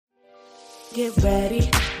get ready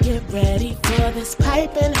for this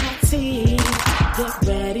piping hot tea.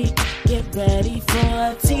 Get ready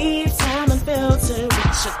for tea time unfiltered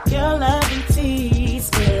with your girl Lovely Tea.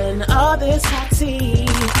 Spilling all this hot tea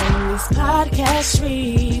on these podcast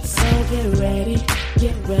streets. So get ready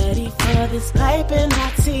for this piping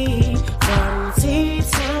hot tea from Tea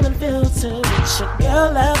Time Unfiltered with your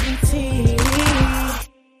girl Lovely Tea.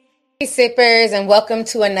 Hey sippers, and welcome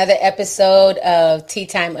to another episode of Tea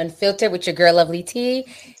Time Unfiltered with your girl Lovely Tea.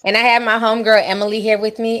 And I have my homegirl Emily here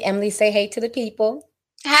with me. Emily, say hey to the people.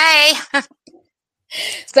 Hey.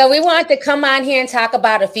 So we wanted to come on here and talk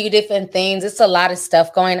about a few different things. It's a lot of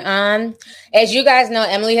stuff going on. As you guys know,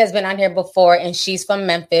 Emily has been on here before and she's from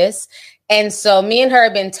Memphis. And so me and her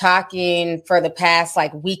have been talking for the past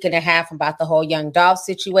week and a half about the whole Young Dolph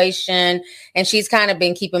situation. And she's kind of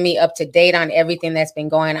been keeping me up to date on everything that's been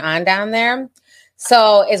going on down there.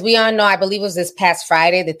 So as we all know, I believe it was this past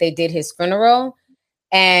Friday that they did his funeral.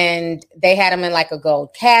 And they had him in a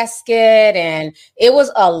gold casket. And it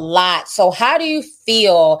was a lot. So how do you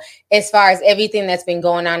feel as far as everything that's been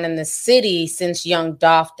going on in the city since Young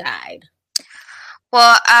Dolph died?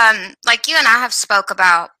 Well, like you and I have spoke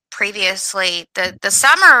about previously, the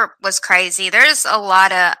summer was crazy. There's a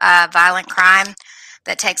lot of violent crime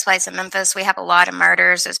that takes place in Memphis. We have a lot of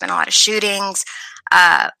murders. There's been a lot of shootings.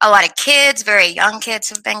 A lot of kids, very young kids,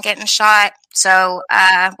 have been getting shot. So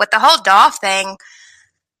with the whole Dolph thing,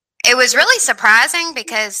 it was really surprising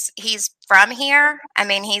because he's from here. I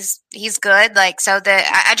mean, he's good.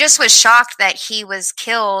 I just was shocked that he was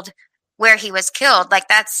killed where he was killed.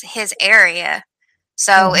 That's his area.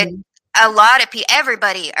 So a lot of people,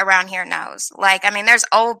 everybody around here knows. There's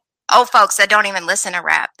old folks that don't even listen to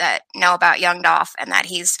rap that know about Young Dolph and that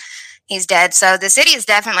he's dead. So the city has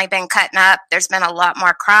definitely been cutting up. There's been a lot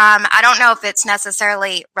more crime. I don't know if it's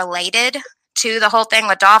necessarily related to the whole thing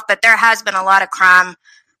with Dolph, but there has been a lot of crime,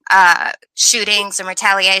 shootings and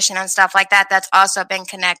retaliation and stuff like that. That's also been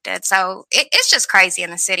connected. So it's just crazy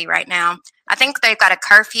in the city right now. I think they've got a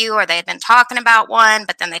curfew, or they've been talking about one,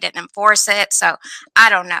 but then they didn't enforce it. So I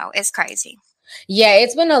don't know. It's crazy. Yeah,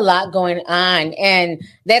 it's been a lot going on. And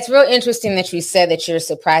that's real interesting that you said that you're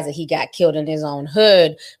surprised that he got killed in his own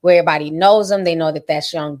hood where everybody knows him. They know that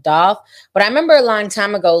that's Young Dolph. But I remember a long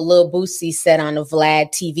time ago, Lil Boosie said on a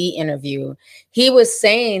Vlad TV interview, he was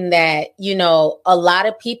saying that, a lot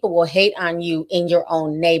of people will hate on you in your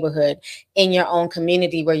own neighborhood, in your own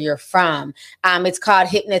community where you're from. It's called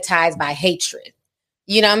hypnotized by hatred.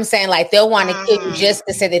 You know what I'm saying? They'll want to kill you just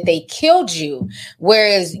to say that they killed you.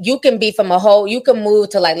 Whereas you can be from you can move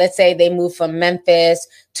to let's say they move from Memphis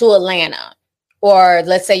to Atlanta, or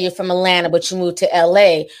let's say you're from Atlanta, but you move to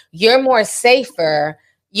LA. You're more safer,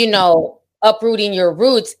 uprooting your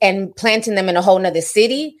roots and planting them in a whole nother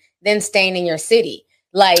city than staying in your city.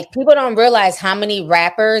 People don't realize how many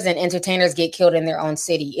rappers and entertainers get killed in their own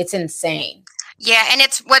city. It's insane. Yeah, and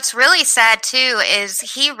what's really sad too is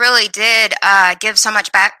he really did give so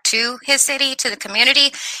much back to his city, to the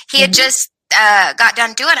community. He had just got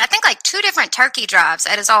done doing, I think, 2 different turkey drives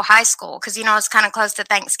at his old high school because, it's kind of close to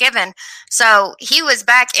Thanksgiving. So he was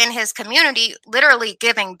back in his community, literally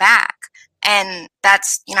giving back. And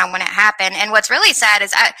that's, when it happened. And what's really sad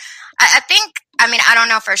is I think, I don't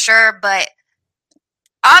know for sure, but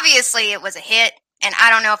obviously it was a hit. And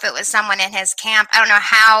I don't know if it was someone in his camp. I don't know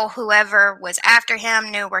how whoever was after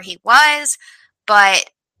him knew where he was, but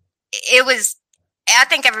I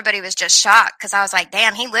think everybody was just shocked because I was like,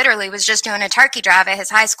 damn, he literally was just doing a turkey drive at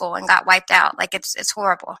his high school and got wiped out. It's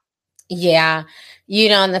horrible. Yeah.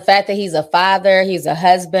 And the fact that he's a father, he's a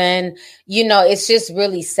husband, it's just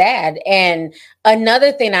really sad. And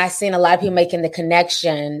another thing I've seen a lot of people making the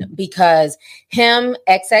connection because him,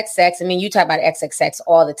 XXX, you talk about XXX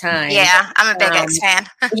all the time. Yeah, I'm a big X fan.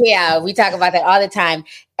 Yeah, we talk about that all the time.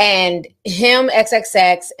 And him,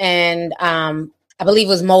 XXX, and I believe it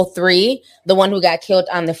was Mo3, the one who got killed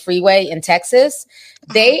on the freeway in Texas.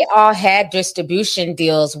 They all had distribution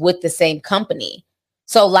deals with the same company.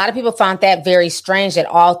 So a lot of people found that very strange that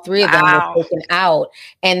all 3 of them were taken out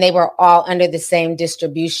and they were all under the same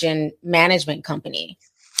distribution management company.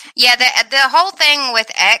 Yeah, the whole thing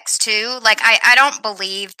with X too, I don't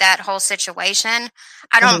believe that whole situation.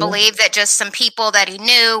 I don't believe that just some people that he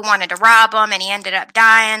knew wanted to rob him and he ended up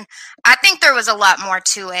dying. I think there was a lot more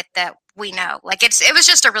to it that we know. It was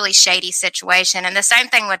just a really shady situation. And the same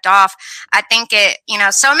thing with Dolph. I think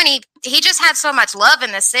he just had so much love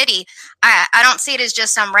in the city. I don't see it as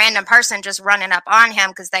just some random person just running up on him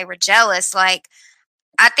because they were jealous. I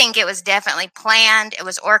think it was definitely planned. It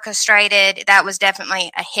was orchestrated. That was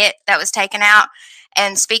definitely a hit that was taken out.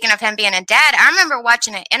 And speaking of him being a dad, I remember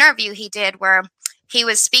watching an interview he did where he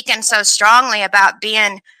was speaking so strongly about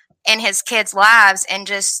being in his kids' lives, and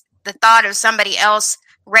just the thought of somebody else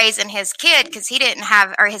raising his kid, because he didn't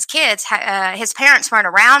have, or his kids, his parents weren't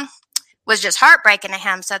around, was just heartbreaking to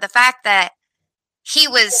him. So the fact that he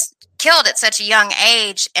was killed at such a young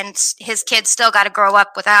age and his kids still got to grow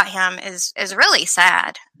up without him is really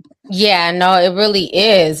sad. Yeah, no, it really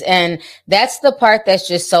is. And that's the part that's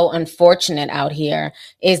just so unfortunate out here,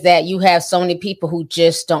 is that you have so many people who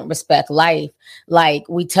just don't respect life. Like,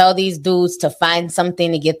 we tell these dudes to find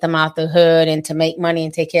something to get them out the hood and to make money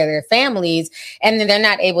and take care of their families, and then they're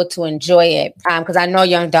not able to enjoy it. Because I know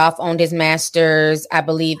Young Dolph owned his masters. I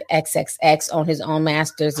believe XXX owned his own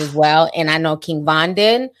masters as well. And I know King Von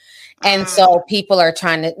did. And so people are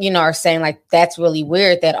trying to, are saying like, that's really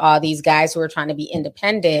weird that all these guys who are trying to be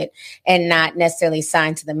independent and not necessarily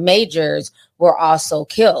signed to the majors were also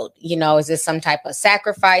killed. Is this some type of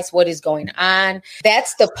sacrifice? What is going on?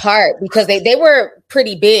 That's the part, because they were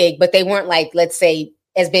pretty big, but they weren't like, let's say,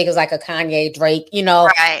 as big as like a Kanye, Drake,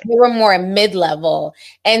 Right. They were more mid-level.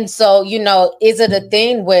 And so, is it a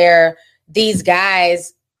thing where these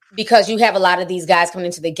guys, because you have a lot of these guys coming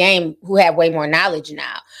into the game who have way more knowledge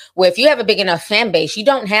now, where if you have a big enough fan base, you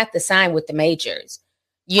don't have to sign with the majors.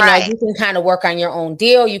 Right. You can kind of work on your own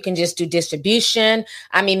deal. You can just do distribution.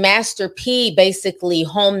 I mean, Master P basically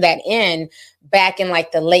homed that in back in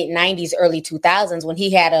like the late 90s, early 2000s, when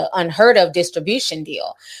he had an unheard of distribution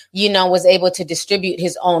deal, was able to distribute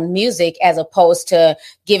his own music as opposed to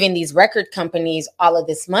giving these record companies all of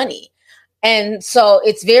this money. And so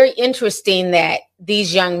it's very interesting that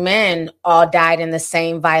these young men all died in the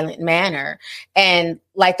same violent manner. And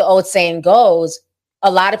like the old saying goes, a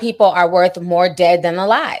lot of people are worth more dead than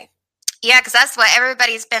alive. Yeah, because that's what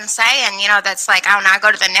everybody's been saying. That's like, I don't know, I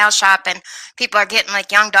go to the nail shop and people are getting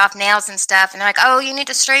like Young Dolph nails and stuff. And they're like, oh, you need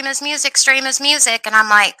to stream his music. And I'm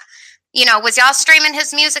like, was y'all streaming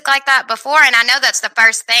his music like that before? And I know that's the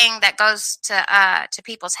first thing that goes to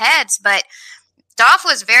people's heads, but Dolph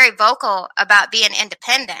was very vocal about being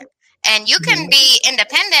independent, and you can be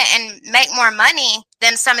independent and make more money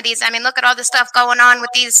than some of these. I mean, look at all the stuff going on with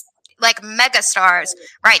these like mega stars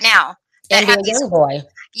right now. And YoungBoy.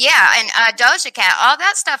 Yeah. And Doja Cat, all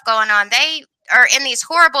that stuff going on. They are in these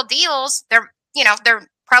horrible deals. They're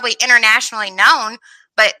probably internationally known,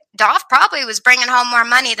 but Dolph probably was bringing home more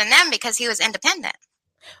money than them because he was independent.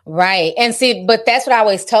 Right. And see, but that's what I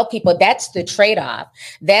always tell people. That's the trade-off.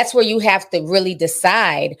 That's where you have to really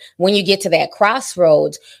decide when you get to that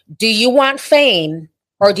crossroads. Do you want fame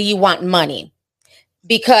or do you want money?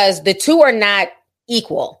 Because the two are not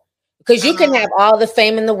equal. Because you can have all the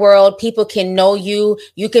fame in the world. People can know you.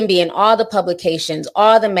 You can be in all the publications,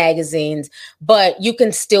 all the magazines, but you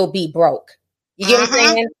can still be broke. You get what I'm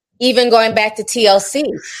saying? Even going back to TLC.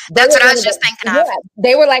 That's what I was just thinking of. Yeah,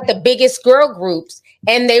 they were like the biggest girl groups,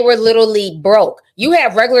 and they were literally broke. You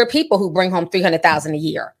have regular people who bring home $300,000 a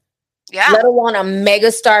year. Yeah. Let alone a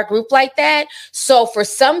mega star group like that. So for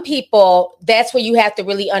some people, that's where you have to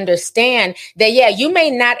really understand that, yeah, you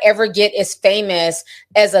may not ever get as famous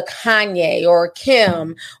as a Kanye or a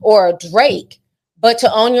Kim or a Drake, but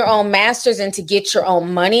to own your own masters and to get your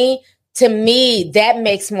own money, to me, that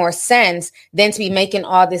makes more sense than to be making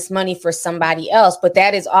all this money for somebody else. But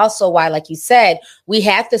that is also why, like you said, we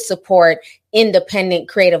have to support independent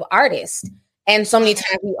creative artists. And so many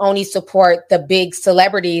times we only support the big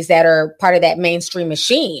celebrities that are part of that mainstream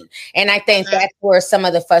machine. And I think that's where some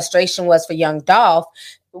of the frustration was for Young Dolph,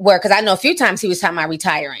 because I know a few times he was talking about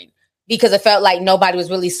retiring because it felt like nobody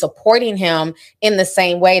was really supporting him in the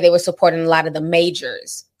same way they were supporting a lot of the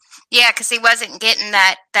majors. Yeah, because he wasn't getting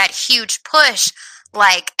that huge push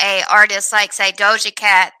like a artist like, say, Doja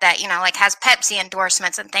Cat that, like has Pepsi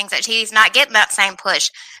endorsements and things, that he's not getting that same push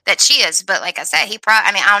that she is. But like I said,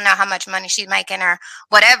 I don't know how much money she's making or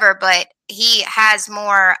whatever, but he has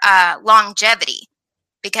more longevity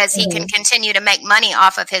because he can continue to make money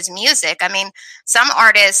off of his music. I mean, some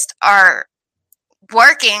artists are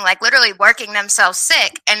working, like literally working themselves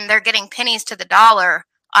sick, and they're getting pennies to the dollar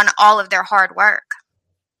on all of their hard work.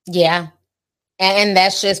 Yeah. And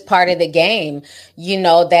that's just part of the game,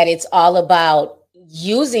 that it's all about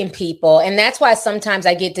using people. And that's why sometimes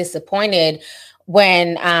I get disappointed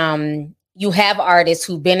when you have artists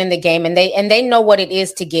who've been in the game and they know what it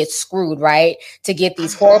is to get screwed, right? To get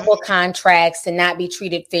these horrible contracts, to not be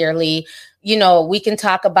treated fairly. We can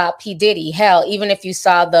talk about P. Diddy. Hell, even if you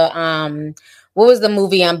saw the what was the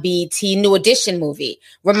movie on BET, New Edition movie?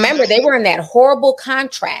 Remember, they were in that horrible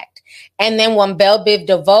contract. And then when Belle Biv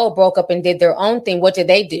DeVoe broke up and did their own thing, what did?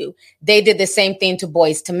 They did the same thing to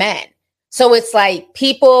Boyz II Men. So it's like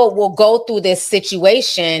people will go through this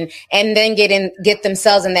situation and then get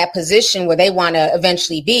themselves in that position where they want to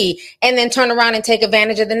eventually be, and then turn around and take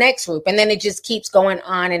advantage of the next group. And then it just keeps going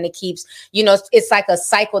on, and it keeps, it's like a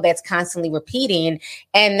cycle that's constantly repeating.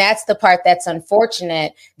 And that's the part that's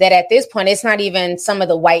unfortunate, that at this point, it's not even some of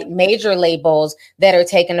the white major labels that are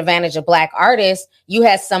taking advantage of Black artists. You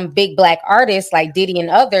have some big Black artists like Diddy and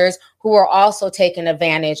others who are also taking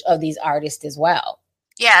advantage of these artists as well.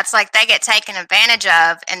 Yeah, it's like they get taken advantage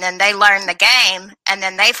of, and then they learn the game, and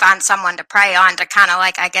then they find someone to prey on to kind of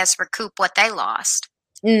like, I guess, recoup what they lost.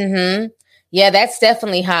 Mm-hmm. Yeah, that's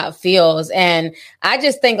definitely how it feels. And I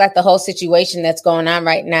just think like the whole situation that's going on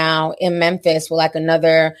right now in Memphis with like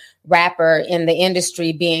another rapper in the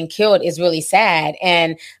industry being killed is really sad.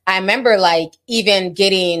 And I remember like even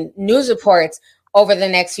getting news reports over the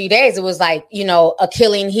next few days. It was like, a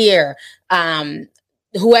killing here.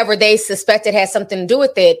 Whoever they suspected had something to do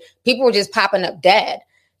with it, people were just popping up dead.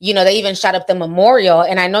 They even shot up the memorial.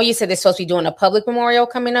 And I know you said they're supposed to be doing a public memorial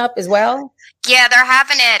coming up as well. Yeah, they're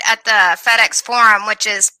having it at the FedEx Forum, which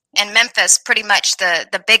is in Memphis, pretty much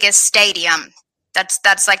the biggest stadium.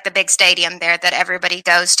 That's like the big stadium there that everybody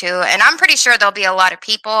goes to. And I'm pretty sure there'll be a lot of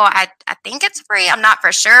people. I think it's free. I'm not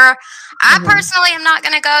for sure. I personally am not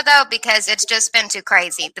going to go, though, because it's just been too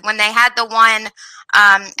crazy. When they had the one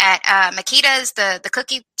at Makita's, the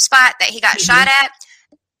cookie spot that he got shot at,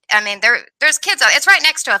 I mean, there's kids. It's right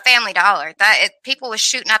next to a Family Dollar. People was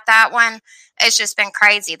shooting up that one. It's just been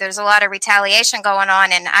crazy. There's a lot of retaliation going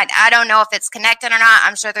on, and I don't know if it's connected or not.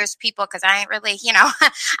 I'm sure there's people, because I ain't really,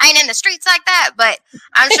 I ain't in the streets like that. But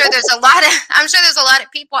I'm sure there's a lot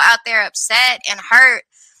of people out there upset and hurt,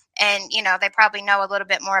 and they probably know a little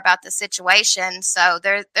bit more about the situation. So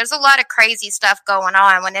there's a lot of crazy stuff going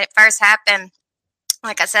on. When it first happened,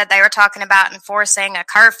 like I said, they were talking about enforcing a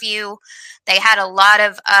curfew. They had a lot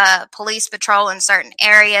of police patrol in certain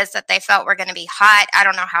areas that they felt were going to be hot. I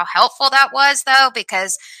don't know how helpful that was, though,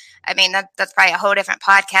 because, I mean, that's probably a whole different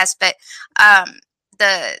podcast. But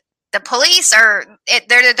the police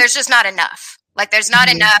there's just not enough. Like, there's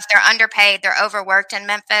not enough. They're underpaid. They're overworked in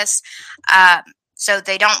Memphis. So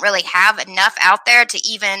they don't really have enough out there to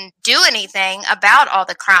even do anything about all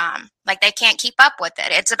the crime. Like, they can't keep up with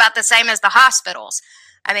it. It's about the same as the hospitals.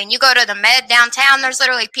 I mean, you go to the Med downtown, there's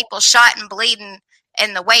literally people shot and bleeding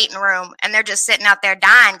in the waiting room, and they're just sitting out there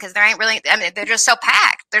dying because they're just so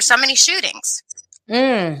packed. There's so many shootings.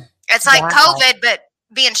 It's like COVID, but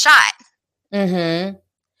being shot. Mm-hmm.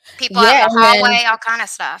 People out in the hallway, all kind of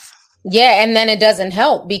stuff. Yeah, and then it doesn't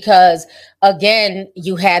help because, again,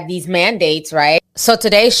 you had these mandates, right? So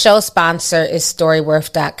today's show sponsor is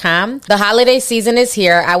Storyworth.com. The holiday season is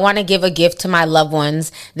here. I want to give a gift to my loved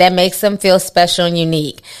ones that makes them feel special and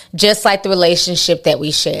unique, just like the relationship that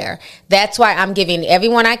we share. That's why I'm giving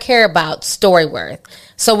everyone I care about Storyworth.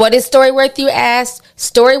 So what is Storyworth, you ask?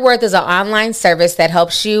 Storyworth is an online service that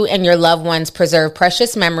helps you and your loved ones preserve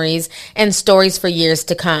precious memories and stories for years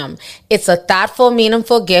to come. It's a thoughtful,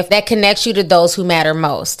 meaningful gift that connects you to those who matter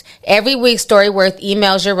most. Every week, Storyworth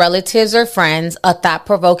emails your relatives or friends a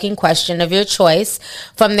thought-provoking question of your choice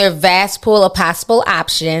from their vast pool of possible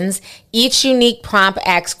options. Each unique prompt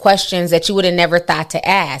asks questions that you would have never thought to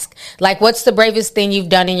ask. Like, what's the bravest thing you've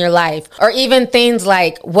done in your life? Or even things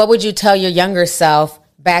like, what would you tell your younger self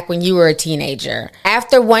back when you were a teenager?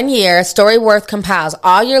 After 1 year, Storyworth compiles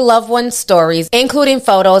all your loved ones' stories, including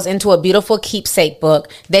photos, into a beautiful keepsake book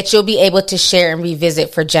that you'll be able to share and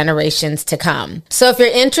revisit for generations to come. So if you're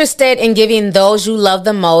interested in giving those you love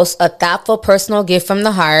the most a thoughtful personal gift from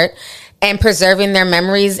the heart and preserving their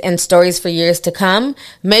memories and stories for years to come,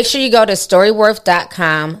 make sure you go to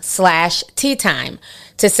storyworth.com/teatime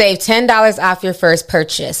to save $10 off your first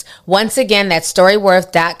purchase. Once again, that's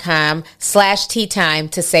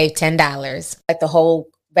storyworth.com/teatime to save $10. Like the whole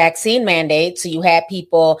vaccine mandate. So you had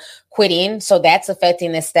people quitting. So that's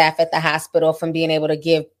affecting the staff at the hospital from being able to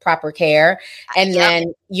give proper care. And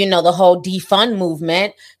then, the whole defund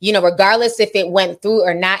movement, regardless if it went through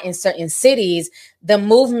or not in certain cities, the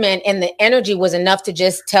movement and the energy was enough to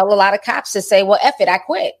just tell a lot of cops to say, well, F it, I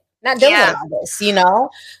quit. Not dealing with all this,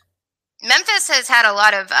 Memphis has had a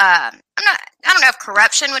lot of, I don't know if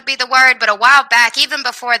corruption would be the word, but a while back, even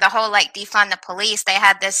before the whole defund the police, they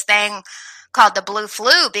had this thing called the Blue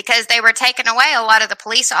Flu because they were taking away a lot of the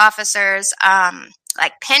police officers,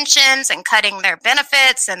 pensions and cutting their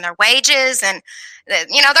benefits and their wages. And, they're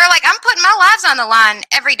like, I'm putting my lives on the line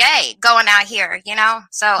every day going out here,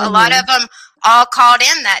 So a lot of them all called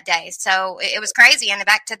in that day. So it was crazy. And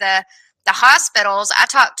back to the hospitals, I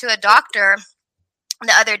talked to a doctor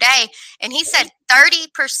the other day, and he said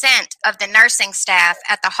 30% of the nursing staff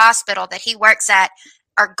at the hospital that he works at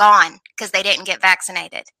are gone because they didn't get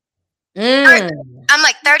vaccinated. Mm. I'm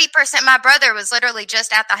like 30%. My brother was literally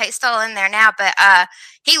just at he's still in there now, but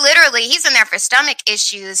he's in there for stomach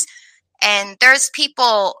issues. And there's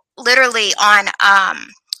people literally on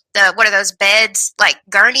what are those beds, like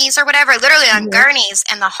gurneys or whatever, literally on gurneys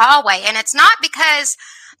in the hallway. And it's not because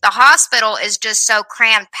the hospital is just so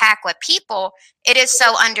crammed packed with people. It is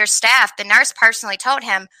so understaffed. The nurse personally told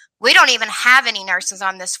him, we don't even have any nurses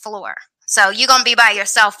on this floor. So you're going to be by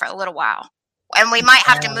yourself for a little while. And we might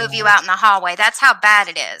have to move you out in the hallway. That's how bad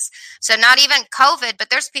it is. So not even COVID, but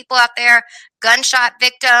there's people out there, gunshot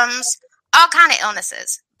victims, all kind of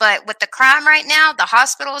illnesses. But with the crime right now, the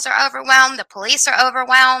hospitals are overwhelmed. The police are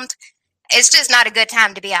overwhelmed. It's just not a good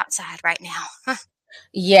time to be outside right now.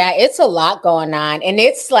 Yeah, it's a lot going on. And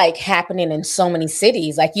it's like happening in so many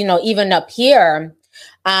cities. Like, even up here,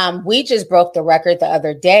 we just broke the record the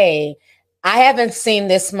other day. I haven't seen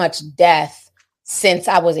this much death since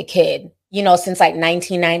I was a kid. Since like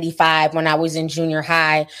 1995 when I was in junior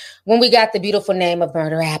high, when we got the beautiful name of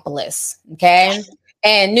Murderapolis. Okay.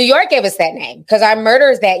 And New York gave us that name because our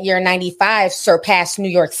murders that year in 95 surpassed New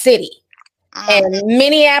York City. And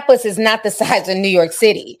Minneapolis is not the size of New York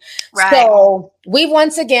City. Right. So we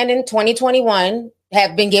once again in 2021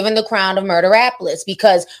 have been given the crown of Murderapolis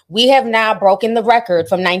because we have now broken the record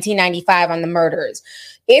from 1995 on the murders.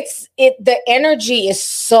 The energy is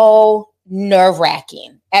so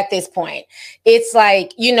nerve-wracking at this point. It's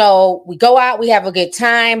like, we go out, we have a good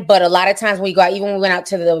time, but a lot of times when we go out, even when we went out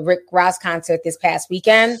to the Rick Ross concert this past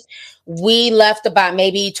weekend, we left about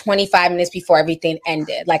maybe 25 minutes before everything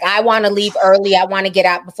ended. Like, I want to leave early. I want to get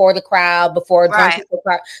out before the crowd, before drunk people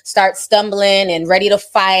start stumbling and ready to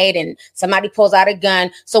fight and somebody pulls out a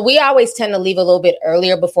gun. So we always tend to leave a little bit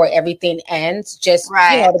earlier before everything ends, just,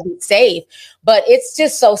 to be safe. But it's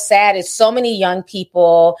just so sad. It's so many young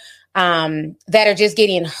people that are just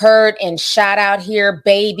getting hurt and shot out here,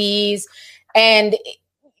 babies. And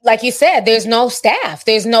like you said, there's no staff.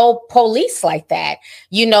 There's no police like that.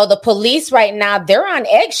 The police right now, they're on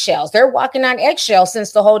eggshells. They're walking on eggshells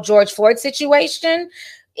since the whole George Floyd situation.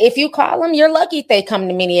 If you call them, you're lucky if they come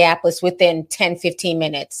to Minneapolis within 10, 15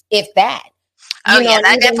 minutes, if that.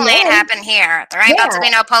 That definitely ain't happened here. There ain't about to be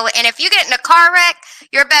no police. And if you get in a car wreck,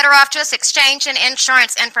 you're better off just exchanging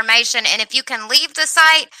insurance information. And if you can leave the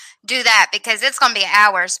site, do that, because it's going to be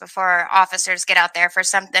hours before officers get out there for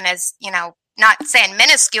something as, not saying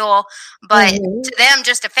minuscule, but to them,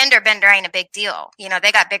 just a fender bender ain't a big deal.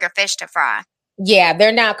 They got bigger fish to fry. Yeah,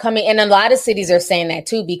 they're not coming. And a lot of cities are saying that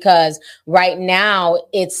too, because right now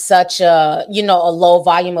it's such a low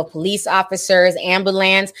volume of police officers,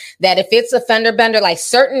 ambulance, that if it's a fender bender, like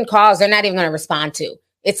certain calls, they're not even going to respond to.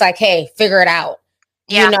 It's like, hey, figure it out.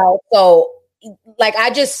 Yeah. So like,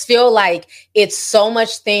 I just feel like it's so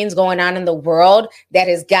much things going on in the world that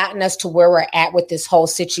has gotten us to where we're at with this whole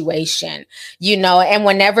situation, and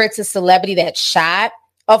whenever it's a celebrity that's shot,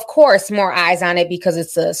 of course, more eyes on it because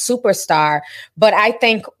it's a superstar. But I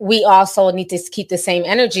think we also need to keep the same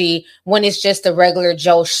energy when it's just a regular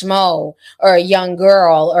Joe Schmo or a young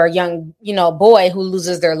girl or a young, boy who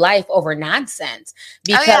loses their life over nonsense,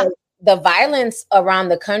 because the violence around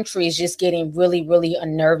the country is just getting really, really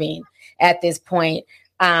unnerving at this point.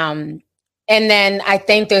 And then I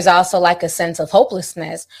think there's also like a sense of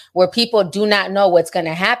hopelessness where people do not know what's going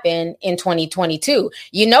to happen in 2022.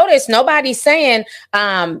 You notice nobody's saying,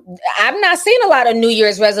 I'm not seeing a lot of New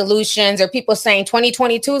Year's resolutions or people saying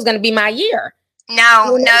 2022 is going to be my year.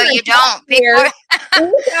 No, you don't. I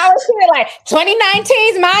was here like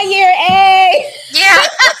 2019 is my year, eh? Yeah.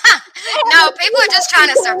 No, people are just trying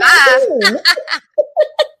to survive.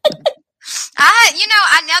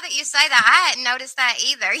 Now that you say that, I hadn't noticed that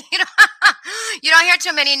either. You don't hear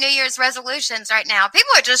too many New Year's resolutions right now.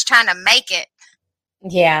 People are just trying to make it.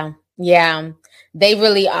 Yeah. They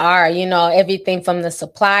really are, everything from the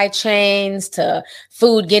supply chains to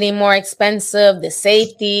food getting more expensive, the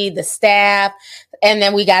safety, the staff. And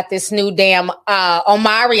then we got this new damn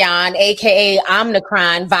Omicron, aka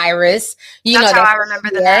Omicron virus. That's how I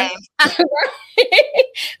remember the name.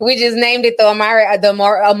 We just named it the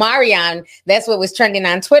Omicron. That's what was trending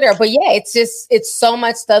on Twitter. But yeah, it's so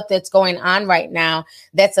much stuff that's going on right now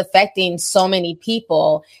that's affecting so many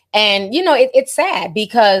people. And, it's sad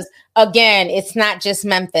because, again, it's not just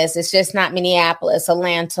Memphis. It's just not Minneapolis,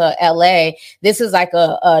 Atlanta, LA. This is like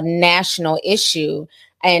a national issue.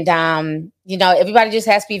 And, everybody just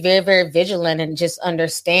has to be very, very vigilant and just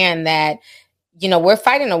understand that, we're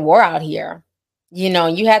fighting a war out here.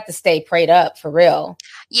 You have to stay prayed up for real.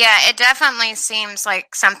 Yeah, it definitely seems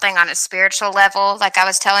like something on a spiritual level. Like I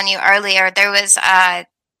was telling you earlier, there was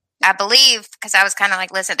I believe, because I was kind of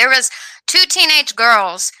like, listen, there was 2 teenage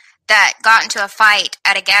girls that got into a fight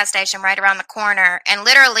at a gas station right around the corner, and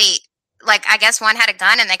literally, like, I guess one had a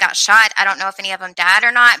gun and they got shot. I don't know if any of them died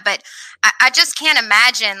or not, but I just can't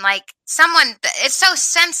imagine, like, someone, it's so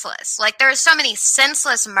senseless. Like, there are so many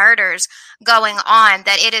senseless murders going on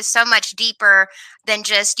that it is so much deeper than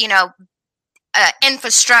just,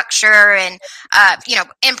 infrastructure and,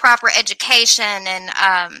 improper education and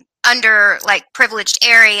under, like, privileged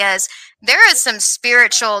areas. There is some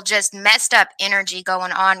spiritual, just messed up energy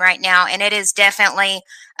going on right now, and it is definitely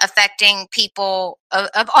affecting people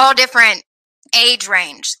of all different age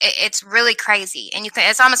range. It's really crazy, and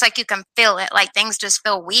it's almost like you can feel it. Like, things just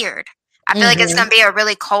feel weird. I feel like it's going to be a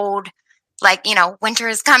really cold, like, winter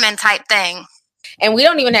is coming type thing. And we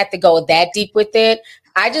don't even have to go that deep with it.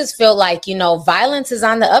 I just feel like, violence is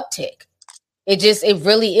on the uptick. It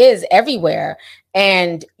really is everywhere.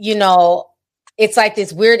 And, it's like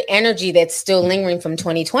this weird energy that's still lingering from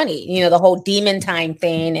 2020, the whole demon time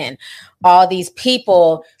thing and all these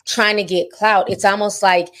people trying to get clout. It's almost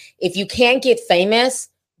like if you can't get famous,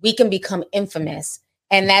 we can become infamous.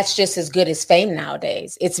 And that's just as good as fame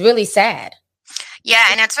nowadays. It's really sad. Yeah,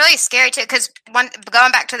 and it's really scary too, because going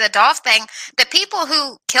back to the Dolph thing, the people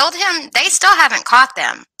who killed him, they still haven't caught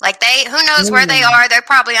them. Like, who knows where they are? They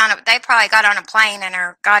probably got on a plane and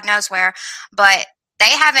are God knows where, but they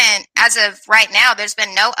haven't, as of right now, there's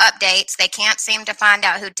been no updates. They can't seem to find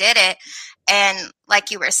out who did it. And like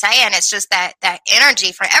you were saying, it's just that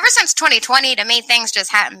energy for ever since 2020, to me, things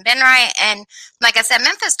just haven't been right. And like I said,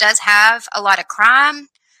 Memphis does have a lot of crime.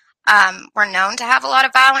 We're known to have a lot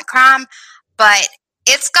of violent crime, but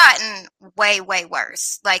it's gotten way, way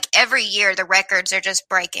worse. Like, every year, the records are just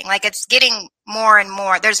breaking. Like, it's getting more and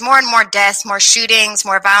more. There's more and more deaths, more shootings,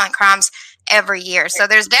 more violent crimes every year. So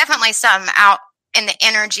there's definitely something out in the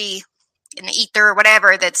energy, in the ether, or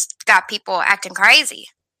whatever, that's got people acting crazy.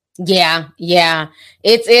 Yeah.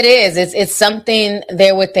 It is. It's something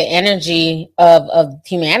there with the energy of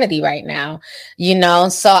humanity right now,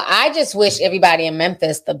 So I just wish everybody in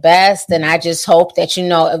Memphis the best. And I just hope that,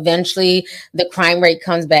 eventually the crime rate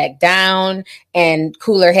comes back down and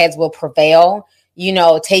cooler heads will prevail.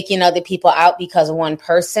 Taking other people out because of one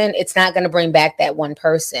person, it's not going to bring back that one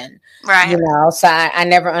person. Right. So I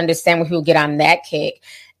never understand when people get on that kick.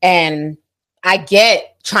 And I get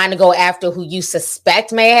trying to go after who you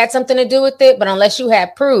suspect may have had something to do with it, but unless you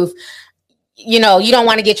have proof, you don't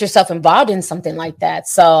want to get yourself involved in something like that.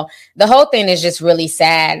 So the whole thing is just really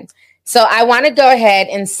sad. So I want to go ahead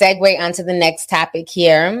and segue onto the next topic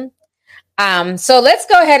here. So let's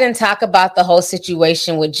go ahead and talk about the whole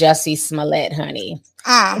situation with Jussie Smollett, honey.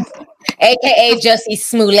 AKA Jussie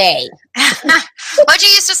Smollett. What'd you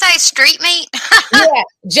used to say? Street meat? Yeah,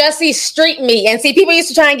 Jussie street meat. And see, people used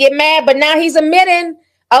to try and get mad, but now he's admitting,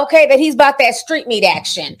 that he's about that street meat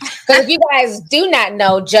action. Because if you guys do not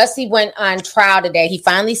know, Jussie went on trial today. He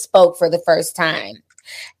finally spoke for the first time.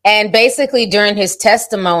 And basically during his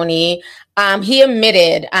testimony, he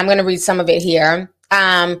admitted, I'm going to read some of it here.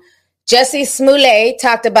 Jussie Smollett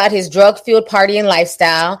talked about his drug-fueled partying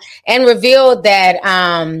lifestyle and revealed that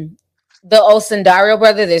the Osundairo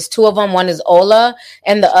brother, there's 2 of them. One is Ola,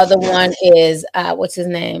 and the other one is, what's his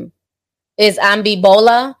name? Is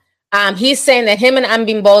Abimbola. He's saying that him and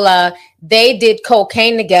Abimbola, they did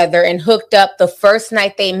cocaine together and hooked up the first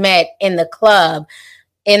night they met in the club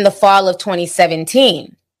in the fall of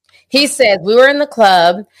 2017. He says, we were in the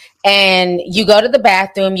club and you go to the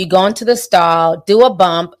bathroom, you go into the stall, do a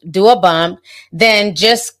bump, then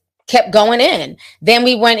just kept going in. Then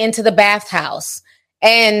we went into the bathhouse.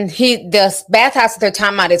 And the bathhouse that they're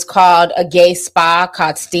talking about is called a gay spa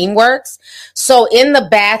called Steamworks. So in the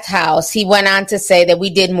bathhouse, he went on to say that we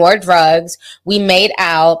did more drugs, we made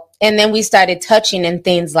out, and then we started touching and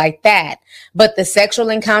things like that. But the sexual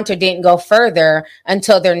encounter didn't go further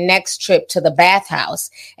until their next trip to the bathhouse.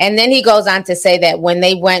 And then he goes on to say that when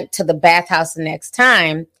they went to the bathhouse the next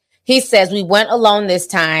time, he says, we went alone this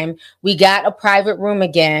time. We got a private room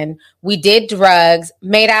again. We did drugs,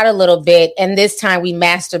 made out a little bit, and this time we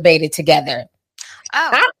masturbated together.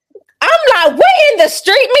 Oh. I'm like, what in the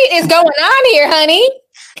street meat is going on here, honey?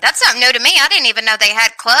 That's something new to me. I didn't even know they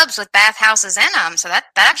had clubs with bathhouses in them. So that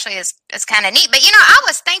actually is kind of neat. But, I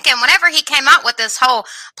was thinking whenever he came out with this whole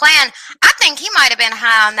plan, I think he might have been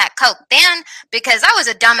high on that coke then, because that was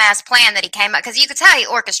a dumbass plan that he came up, because you could tell he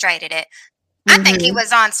orchestrated it. I think he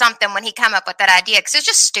was on something when he came up with that idea, because it's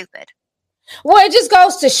just stupid. Well, it just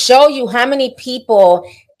goes to show you how many people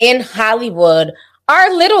in Hollywood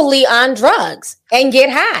are literally on drugs and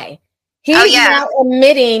get high. He's now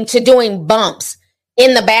admitting to doing bumps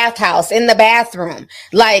in the bathhouse, in the bathroom.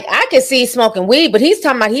 Like, I could see smoking weed, but he's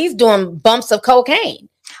talking about he's doing bumps of cocaine.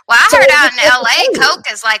 Well, I heard out in LA, coke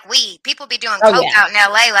is like weed. People be doing coke out in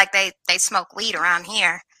LA like they smoke weed around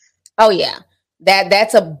here. Oh, yeah.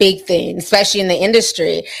 That's a big thing, especially in the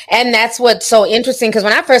industry. And that's what's so interesting, because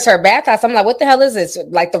when I first heard bathhouse, I'm like, what the hell is this?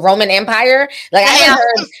 Like the Roman Empire? Like,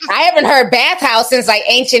 I haven't heard bathhouse since like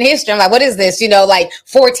ancient history. I'm like, what is this? You know, like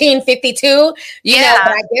 1452, you know,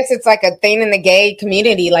 but I guess it's like a thing in the gay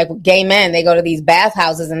community, like gay men, they go to these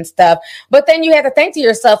bathhouses and stuff. But then you have to think to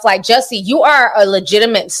yourself, like, Jussie, you are a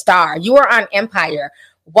legitimate star. You are on Empire.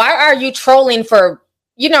 Why are you trolling for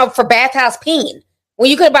bathhouse peen? Well,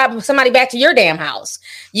 you could have brought somebody back to your damn house,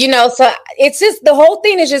 you know? So it's just, the whole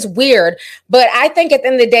thing is just weird. But I think at the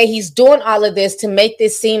end of the day, he's doing all of this to make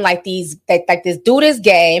this seem like this dude is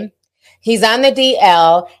gay. He's on the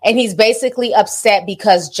DL, and he's basically upset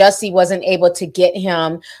because Jussie wasn't able to get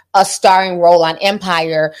him a starring role on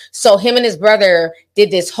Empire. So him and his brother did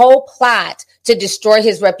this whole plot to destroy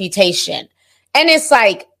his reputation. And it's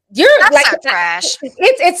like, That's like so trash.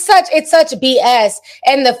 It's such BS.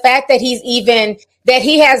 And the fact that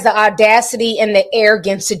he has the audacity and the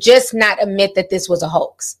arrogance to just not admit that this was a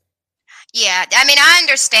hoax. Yeah, I mean, I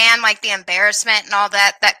understand like the embarrassment and all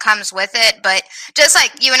that comes with it, but just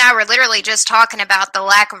like you and I were literally just talking about the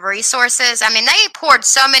lack of resources. I mean, they poured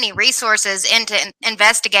so many resources into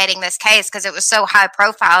investigating this case because it was so high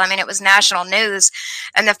profile. I mean, it was national news,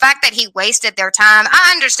 and the fact that he wasted their time,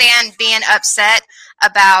 I understand being upset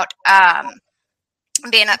about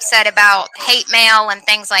hate mail and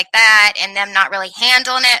things like that, and them not really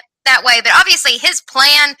handling it that way. But obviously, his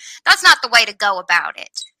plan, that's not the way to go about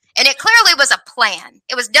it. And it clearly was a plan.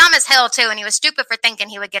 It was dumb as hell, too, and he was stupid for thinking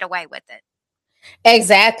he would get away with it.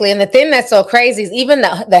 Exactly. And the thing that's so crazy is even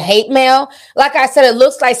the hate mail, like I said, it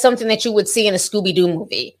looks like something that you would see in a Scooby-Doo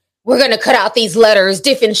movie. We're going to cut out these letters,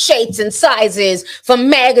 different shapes and sizes from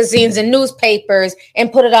magazines and newspapers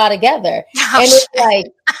and put it all together. And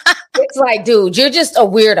it's like, dude, you're just a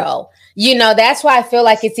weirdo. You know, that's why I feel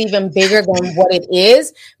like it's even bigger than what it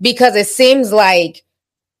is, because it seems like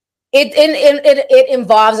it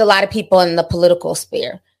involves a lot of people in the political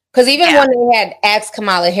sphere. Because even when they had asked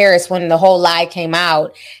Kamala Harris when the whole lie came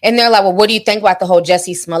out, and they're like, well, what do you think about the whole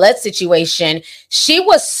Jussie Smollett situation? She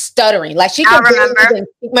was stuttering. Like she could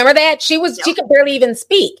remember that? She could barely even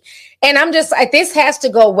speak. And I'm just like, this has to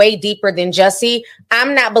go way deeper than Jussie.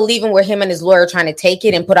 I'm not believing where him and his lawyer are trying to take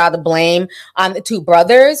it and put all the blame on the two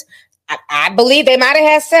brothers. I believe they might have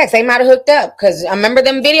had sex. They might have hooked up, because I remember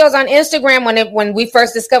them videos on Instagram when we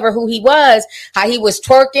first discovered who he was, how he was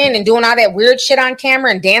twerking and doing all that weird shit on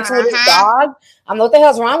camera and dancing with his dog. I don't know what the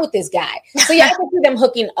hell's wrong with this guy. So yeah, I can see them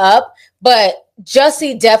hooking up, but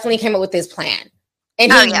Jussie definitely came up with this plan.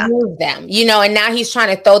 And he moved them, you know, and now he's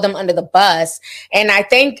trying to throw them under the bus. And I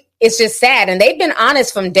think it's just sad. And they've been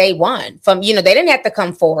honest from day one. They didn't have to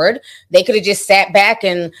come forward. They could have just sat back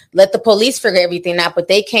and let the police figure everything out. But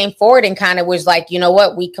they came forward and kind of was like, you know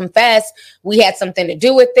what, we confess we had something to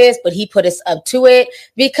do with this, but he put us up to it,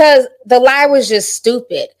 because the lie was just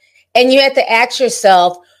stupid. And you had to ask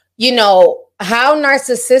yourself, you know, how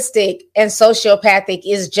narcissistic and sociopathic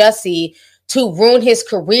is Jussie to ruin his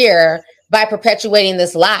career by perpetuating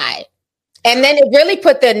this lie? And then it really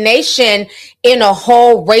put the nation in a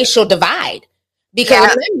whole racial divide,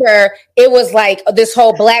 because remember, it was like this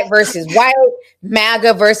whole black versus white,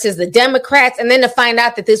 MAGA versus the Democrats. And then to find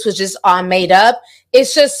out that this was just all made up,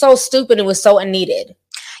 it's just so stupid. It was so unneeded.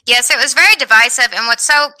 Yes, it was very divisive, and what's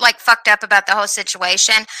so fucked up about the whole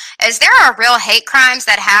situation is there are real hate crimes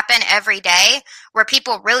that happen every day where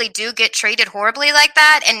people really do get treated horribly like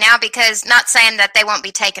that. And now, because, not saying that they won't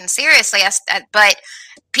be taken seriously, but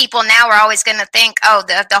people now are always going to think, oh,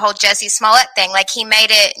 the whole Jussie Smollett thing, like he made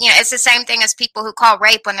it, you know, it's the same thing as people who call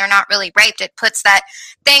rape when they're not really raped. It puts that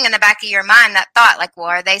thing in the back of your mind, that thought, like,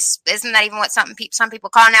 well, isn't that even what some people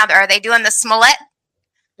call now? Are they doing the Smollett?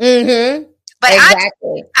 Mm-hmm. But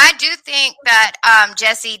exactly. I do think that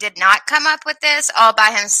Jussie did not come up with this all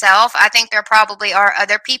by himself. I think there probably are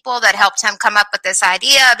other people that helped him come up with this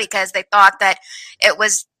idea, because they thought that it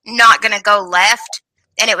was not going to go left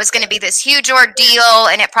and it was going to be this huge ordeal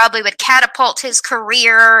and it probably would catapult his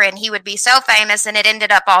career and he would be so famous, and it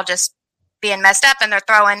ended up all just being messed up, and they're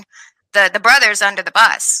throwing the brothers under the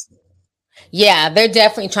bus. Yeah, they're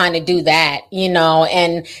definitely trying to do that, you know,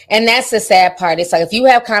 and that's the sad part. It's like, if you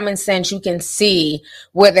have common sense, you can see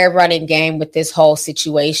where they're running game with this whole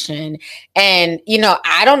situation. And, you know,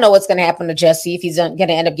 I don't know what's going to happen to Jussie, if he's going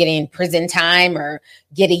to end up getting prison time or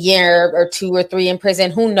get a year or 2 or 3 in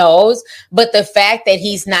prison. Who knows? But the fact that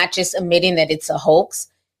he's not just admitting that it's a hoax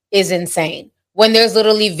is insane. when there's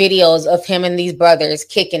literally videos of him and these brothers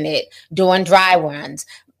kicking it, doing dry runs.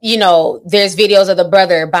 You know, there's videos of the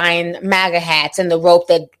brother buying MAGA hats and the rope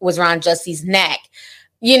that was around Jesse's neck.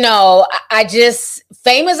 You know, I just,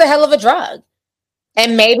 fame is a hell of a drug.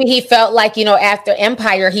 And maybe he felt like, you know, after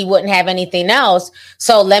Empire, he wouldn't have anything else.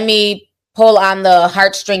 So let me pull on the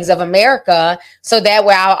heartstrings of America so that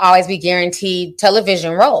way I'll always be guaranteed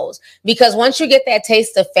television roles. Because once you get that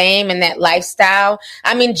taste of fame and that lifestyle,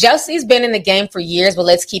 I mean, Jesse's been in the game for years, but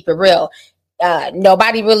let's keep it real.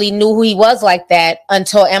 Nobody really knew who he was like that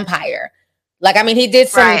until Empire. Like, I mean, he did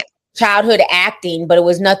some childhood acting, but it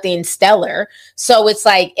was nothing stellar. So it's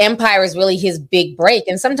like Empire is really his big break.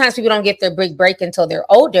 And sometimes people don't get their big break until they're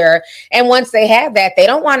older. And once they have that, they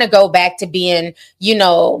don't want to go back to being, you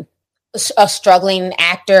know, a struggling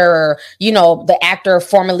actor or, you know, the actor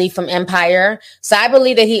formerly from Empire. So I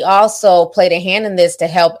believe that he also played a hand in this to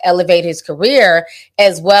help elevate his career,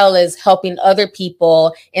 as well as helping other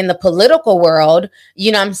people in the political world,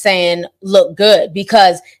 you know what I'm saying, look good,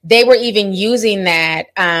 because they were even using that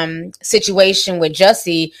situation with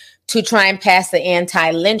Jussie to try and pass the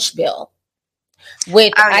anti-lynch bill,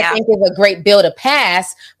 which I think is a great bill to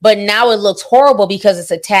pass. But now it looks horrible because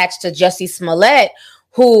it's attached to Jussie Smollett,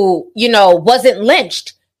 who, you know, wasn't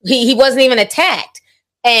lynched. He wasn't even attacked.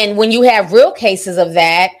 And when you have real cases of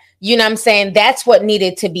that, you know what I'm saying, that's what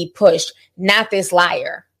needed to be pushed, not this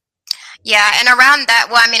liar. Yeah, and around that,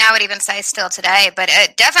 well, I mean, I would even say still today, but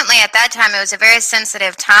definitely at that time, it was a very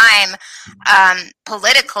sensitive time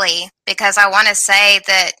politically, because I want to say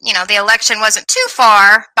that, you know, the election wasn't too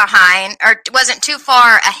far behind, or wasn't too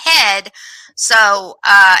far ahead. So,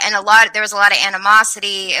 and there was a lot of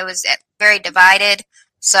animosity. It was very divided.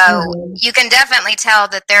 So you can definitely tell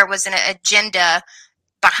that there was an agenda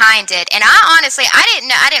behind it. And I honestly,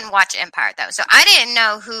 I didn't watch Empire though. So I didn't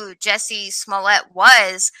know who Jussie Smollett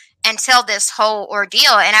was until this whole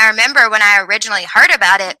ordeal. And I remember when I originally heard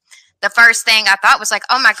about it, the first thing I thought was like,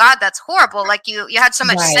 oh my God, that's horrible. Like you had so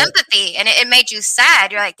much sympathy, and it made you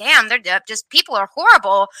sad. You're like, damn, they're just, people are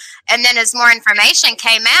horrible. And then as more information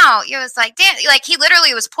came out, it was like, damn, like he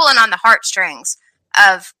literally was pulling on the heartstrings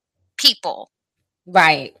of people.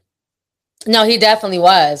 Right. No, he definitely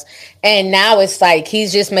was. And now it's like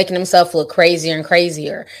he's just making himself look crazier and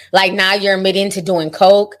crazier. Like now you're admitting to doing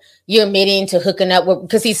coke. You're admitting to hooking up with,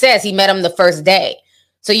 because he says he met him the first day.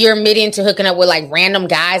 So you're admitting to hooking up with like random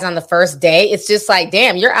guys on the first day. It's just like,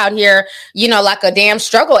 damn, you're out here, you know, like a damn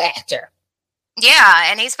struggle actor. Yeah,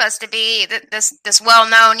 and he's supposed to be this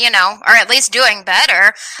well-known, you know, or at least doing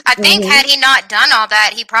better. I think had he not done all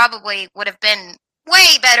that, he probably would have been way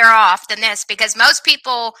better off than this, because most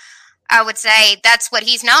people, I would say, that's what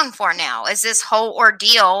he's known for now, is this whole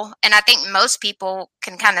ordeal. And I think most people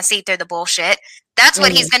can kind of see through the bullshit. That's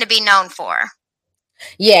what he's going to be known for.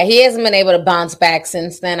 Yeah, he hasn't been able to bounce back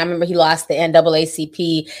since then. I remember he lost the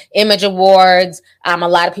NAACP Image Awards. A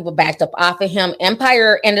lot of people backed up off of him.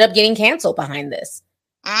 Empire ended up getting canceled behind this.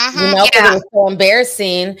 You know, because it was so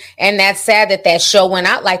embarrassing. And that's sad that that show went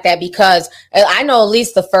out like that, because I know at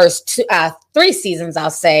least the first 3 seasons, I'll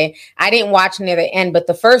say. I didn't watch near the end, but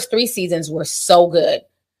the first 3 seasons were so good.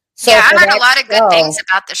 So yeah, I heard a lot of good things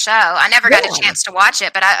about the show. I never got a chance to watch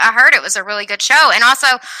it, but I heard it was a really good show. And also,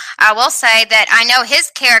 I will say that I know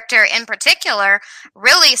his character in particular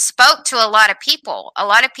really spoke to a lot of people. A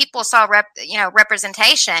lot of people saw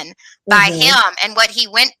representation by him and what he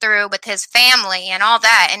went through with his family and all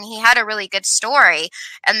that. And he had a really good story.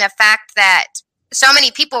 And the fact that so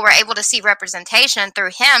many people were able to see representation through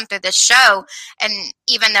him, through this show. And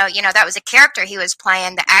even though, you know, that was a character he was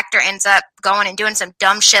playing, the actor ends up going and doing some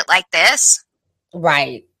dumb shit like this.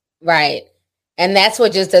 Right. And that's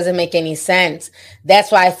what just doesn't make any sense.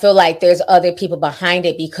 That's why I feel like there's other people behind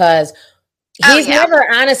it, because he's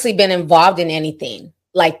never honestly been involved in anything.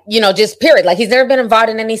 Like, you know, just period. Like, he's never been involved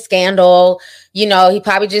in any scandal. You know, he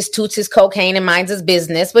probably just toots his cocaine and minds his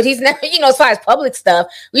business. But he's never, you know, as far as public stuff,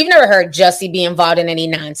 we've never heard Jussie be involved in any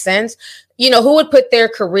nonsense. You know, who would put their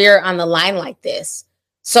career on the line like this?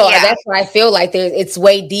 So that's why I feel like it's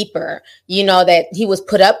way deeper, you know, that he was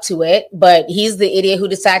put up to it, but he's the idiot who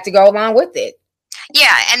decided to go along with it.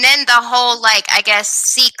 Yeah. And then the whole, like, I guess,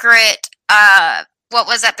 secret, what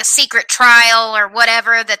was that, the secret trial or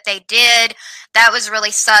whatever that they did, that was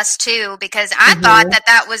really sus too, because I thought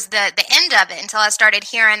that was the end of it until I started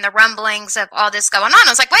hearing the rumblings of all this going on. I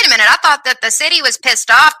was like, wait a minute, I thought that the city was pissed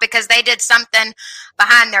off because they did something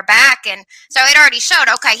behind their back. And so it already showed,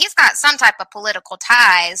 okay, he's got some type of political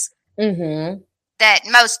ties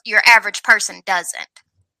that your average person doesn't.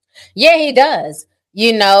 Yeah, he does.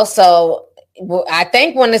 You know, so I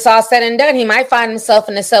think when it's all said and done, he might find himself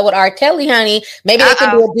in the cell with R. Kelly, honey. Maybe they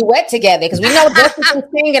can do a duet together because we know Jussie can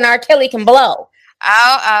sing and R. Kelly can blow.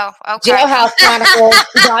 Oh, okay. Jailhouse Chronicles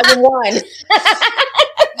Volume 1.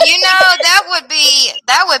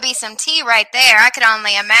 That would be some tea right there. I could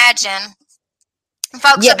only imagine.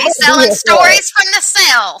 Folks would be selling stories from the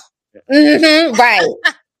cell. Mm-hmm, right.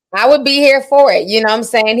 I would be here for it. You know what I'm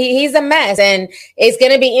saying? He's a mess, and it's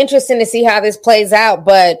going to be interesting to see how this plays out.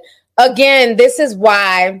 But again, this is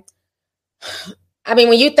why, I mean,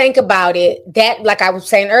 when you think about it, that, like I was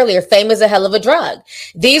saying earlier, fame is a hell of a drug.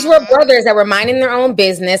 These were brothers that were minding their own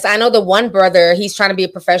business. I know the one brother, he's trying to be a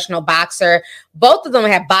professional boxer. Both of them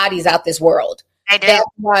have bodies out this world. I do.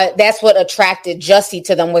 That's what attracted Jussie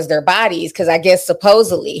to them was their bodies. Because I guess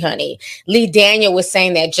supposedly, honey, Lee Daniel was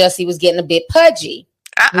saying that Jussie was getting a bit pudgy.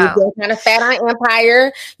 He was getting kind of fat on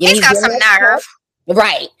Empire. He's got some nerve.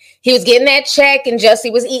 Right. He was getting that check and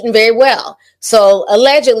Jussie was eating very well. So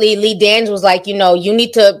allegedly, Lee Daniels was like, you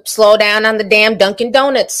need to slow down on the damn Dunkin'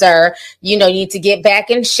 Donuts, sir. You need to get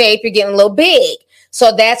back in shape. You're getting a little big.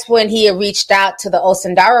 So that's when he had reached out to the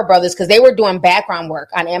Osundara brothers because they were doing background work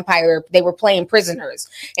on Empire. They were playing prisoners.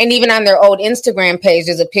 And even on their old Instagram page,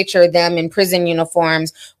 there's a picture of them in prison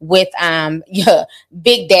uniforms with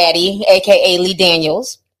Big Daddy, a.k.a. Lee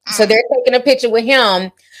Daniels. So they're taking a picture with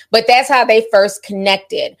him. But that's how they first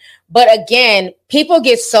connected. But again, people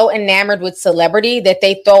get so enamored with celebrity that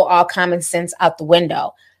they throw all common sense out the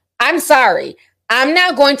window. I'm sorry. I'm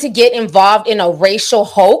not going to get involved in a racial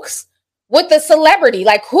hoax with the celebrity.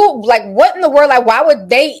 Like what in the world? Like, why would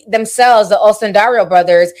they themselves, the Osundario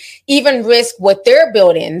brothers, even risk what they're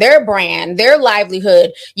building, their brand, their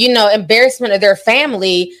livelihood, embarrassment of their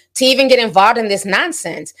family to even get involved in this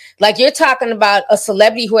nonsense? Like, you're talking about a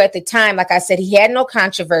celebrity who at the time, like I said, he had no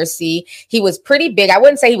controversy. He was pretty big. I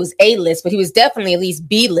wouldn't say he was A-list, but he was definitely at least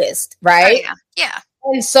B-list, right? Oh, yeah.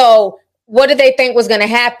 And so what did they think was going to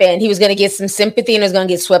happen? He was going to get some sympathy and was going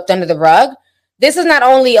to get swept under the rug. This is not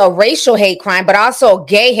only a racial hate crime, but also a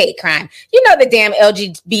gay hate crime. The damn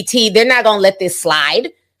LGBT, they're not going to let this slide.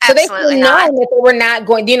 Absolutely so they know that they were not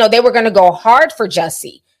going, they were going to go hard for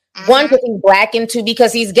Jussie. Mm-hmm. One, because he's black, and two,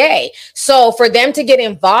 because he's gay. So for them to get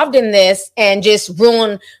involved in this and just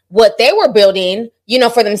ruin what they were building,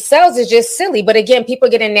 for themselves is just silly. But again, people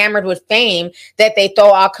get enamored with fame that they throw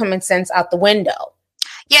all common sense out the window.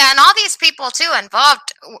 Yeah, and all these people too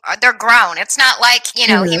involved, they're grown. It's not like, he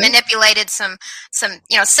manipulated some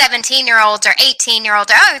 17-year-olds or 18-year-olds,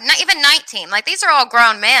 or not even 19. Like, these are all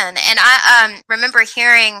grown men. And I remember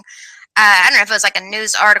hearing, I don't know if it was like a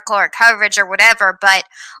news article or coverage or whatever, but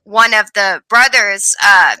one of the brothers,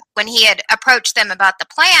 when he had approached them about the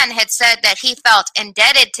plan, had said that he felt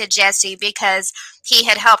indebted to Jussie because he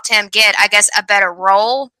had helped him get, I guess, a better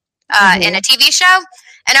role in a TV show.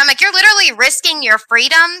 And I'm like, you're literally risking your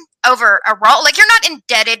freedom over a role. Like, you're not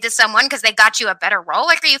indebted to someone because they got you a better role.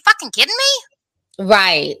 Like, are you fucking kidding me?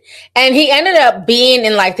 Right. And he ended up being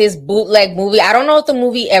in like this bootleg movie. I don't know if the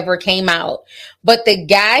movie ever came out, but the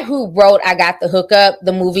guy who wrote I Got the Hookup,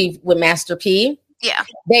 the movie with Master P. Yeah.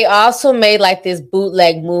 They also made like this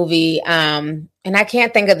bootleg movie. And I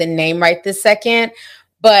can't think of the name right this second.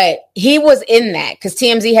 But he was in that because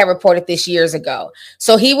TMZ had reported this years ago.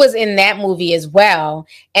 So he was in that movie as well.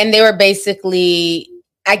 And they were basically,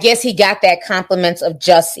 I guess he got that compliments of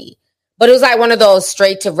Jussie. But it was like one of those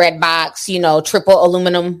straight to red box, triple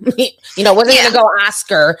aluminum, wasn't going to go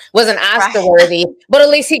Oscar, wasn't Oscar worthy, but at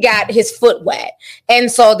least he got his foot wet.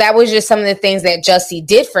 And so that was just some of the things that Jussie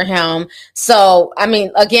did for him. So, I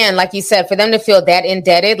mean, again, like you said, for them to feel that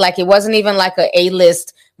indebted, like it wasn't even like a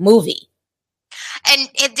A-list movie. And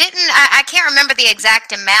it didn't, I can't remember the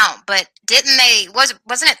exact amount, but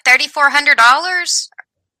wasn't it $3,400?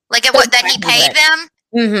 Like it was that he paid them?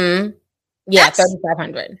 Mm-hmm. Yeah,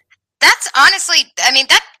 $3,500. That's honestly, I mean,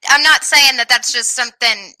 that I'm not saying that that's just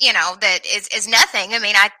something, that is nothing. I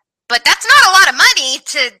mean, but that's not a lot of money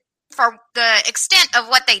for the extent of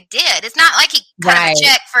what they did. It's not like he cut him a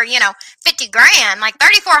check for, $50,000, like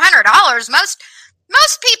 $3,400. Most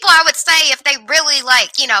people, I would say, if they really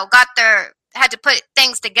had to put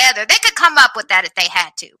things together, they could come up with that if they had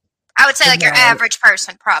to. I would say like your average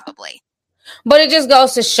person probably. But it just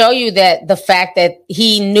goes to show you that the fact that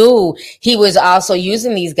he knew he was also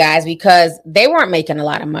using these guys because they weren't making a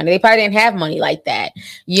lot of money. They probably didn't have money like that,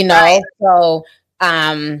 Right. So,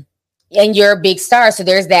 and you're a big star. So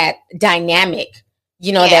there's that dynamic,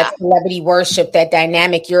 that celebrity worship, that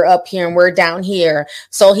dynamic. You're up here and we're down here.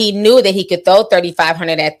 So he knew that he could throw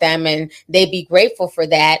 $3,500 at them and they'd be grateful for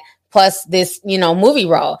that. plus this, movie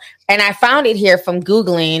role. And I found it here from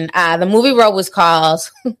Googling. The movie role was called,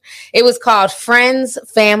 it was called Friends,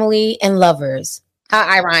 Family, and Lovers. How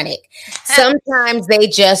ironic. Sometimes they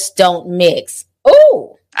just don't mix.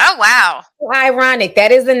 Ooh. Oh, wow. Ironic.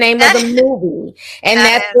 That is the name of the movie. And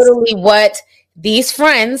that's literally what these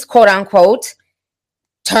friends, quote unquote,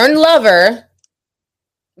 turned lover,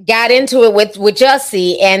 got into it with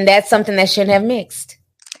Jussie, and that's something that shouldn't have mixed.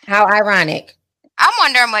 How ironic. I'm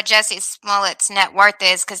wondering what Jussie Smollett's net worth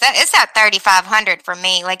is, because it's at $3,500 for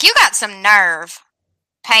me. Like, you got some nerve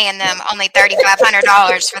paying them only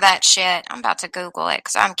 $3,500 for that shit. I'm about to Google it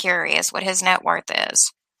because I'm curious what his net worth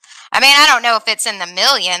is. I mean, I don't know if it's in the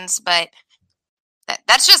millions, but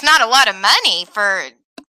that's just not a lot of money for.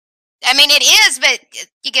 I mean, it is, but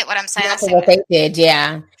you get what I'm saying. That's what they did,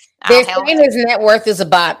 yeah. They're saying his net worth is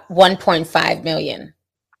about $1.5 million.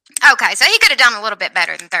 Okay, so he could have done a little bit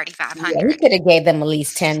better than $3,500. Yeah, he could have gave them at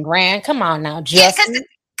least $10,000. Come on now, Jussie. Yeah,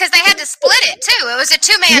 because they had to split it too. It was a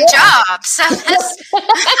 2-man job, so that's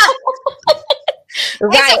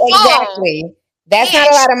right. Exactly. That's not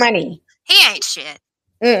a lot of money. He ain't shit.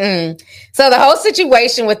 So the whole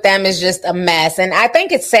situation with them is just a mess. And I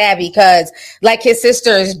think it's sad because like his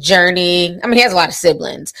sister's Journey, I mean, he has a lot of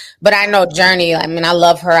siblings, but I know Journey, I mean, I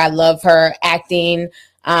love her. I love her acting.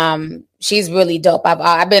 She's really dope.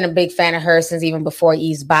 I've been a big fan of her since even before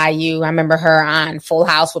East Bayou. I remember her on Full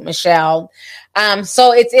House with Michelle.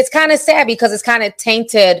 So it's kind of sad because it's kind of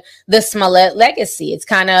tainted the Smollett legacy. It's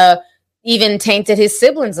kind of even tainted his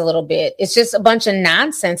siblings a little bit. It's just a bunch of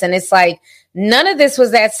nonsense. And it's like, none of this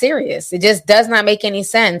was that serious. It just does not make any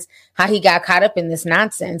sense how he got caught up in this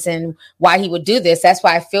nonsense and why he would do this. That's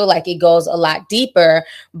why I feel like it goes a lot deeper.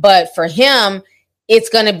 But for him, it's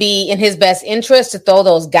going to be in his best interest to throw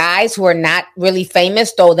those guys who are not really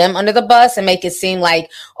famous, throw them under the bus and make it seem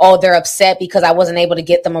like, oh, they're upset because I wasn't able to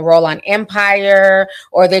get them a role on Empire,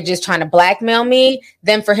 or they're just trying to blackmail me.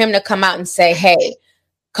 Then for him to come out and say, hey,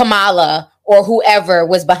 Kamala or whoever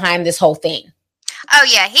was behind this whole thing. Oh,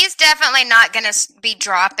 yeah, he's definitely not going to be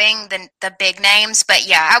dropping the big names. But,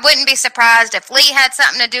 yeah, I wouldn't be surprised if Lee had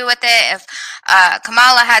something to do with it, if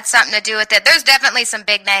Kamala had something to do with it. There's definitely some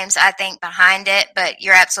big names, I think, behind it. But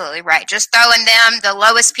you're absolutely right. Just throwing them, the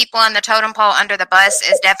lowest people on the totem pole, under the bus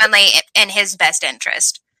is definitely in his best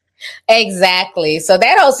interest. Exactly. So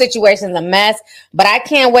that whole situation is a mess. But I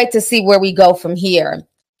can't wait to see where we go from here.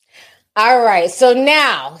 All right. So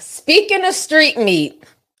now, speaking of street meat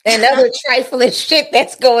and other trifling shit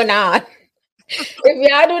that's going on. If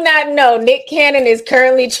y'all do not know, Nick Cannon is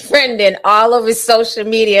currently trending all over social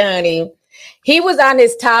media, honey. He was on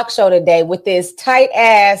his talk show today with this tight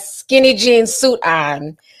ass skinny jean suit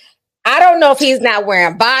on. I don't know if he's not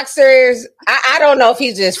wearing boxers. I don't know if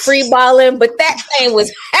he's just free balling, but that thing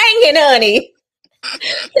was hanging, honey.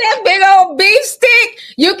 That big old beef stick,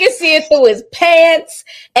 you can see it through his pants.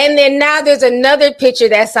 And then now there's another picture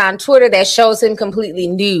that's on Twitter that shows him completely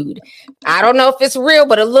nude. I don't know if it's real,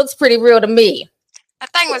 but it looks pretty real to me.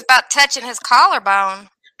 That thing was about touching his collarbone.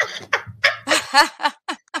 Not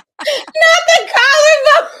the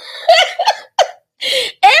collarbone.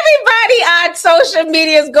 Everybody on social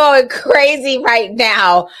media is going crazy right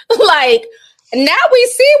now. Like, now we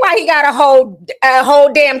see why he got a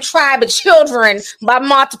whole damn tribe of children by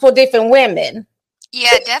multiple different women.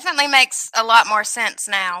 Yeah, it definitely makes a lot more sense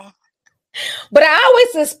now. But I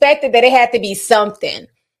always suspected that it had to be something.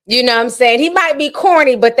 You know what I'm saying? He might be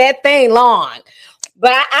corny, but that thing long.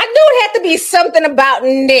 But I knew it had to be something about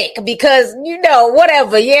Nick because,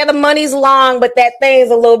 whatever. Yeah, the money's long, but that thing's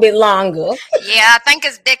a little bit longer. Yeah, I think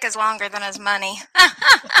his dick is longer than his money.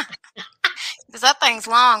 Because that thing's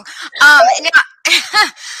long.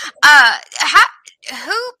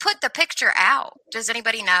 Who put the picture out? Does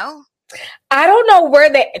anybody know? I don't know where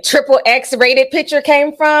the XXX rated picture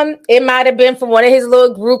came from. It might have been from one of his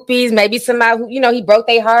little groupies, maybe somebody who, he broke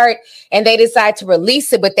their heart and they decided to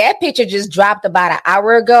release it. But that picture just dropped about an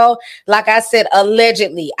hour ago. Like I said,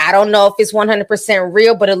 allegedly. I don't know if it's 100%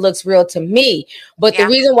 real, but it looks real to me. But The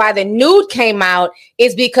reason why the nude came out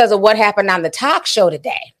is because of what happened on the talk show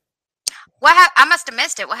today. I must have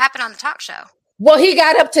missed it. What happened on the talk show? Well, he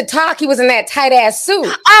got up to talk. He was in that tight ass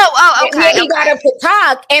suit. Oh, okay. He got up to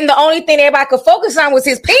talk, and the only thing everybody could focus on was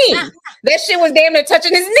his pee. That shit was damn near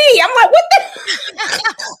touching his knee. I'm like, what the?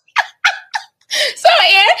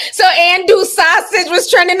 So Andrew Sausage was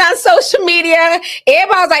trending on social media.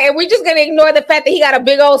 Everybody was like, "Are we just gonna ignore the fact that he got a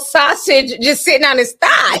big old sausage just sitting on his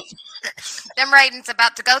thigh?" Them ratings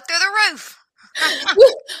about to go through the roof.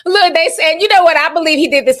 Look, they said, you know what? I believe he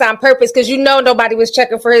did this on purpose because nobody was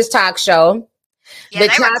checking for his talk show. Yeah, they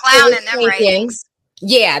were clowning them ratings.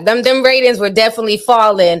 Yeah, them ratings were definitely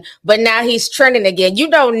falling, but now he's trending again.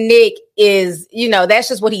 Nick is, that's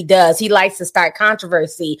just what he does. He likes to start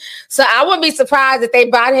controversy. So I wouldn't be surprised if they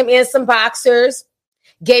brought him in some boxers,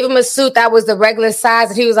 gave him a suit that was the regular size,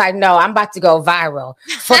 and he was like, no, I'm about to go viral.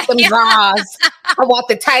 Fuck them bras. I want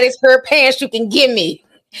the tightest pair of pants you can give me.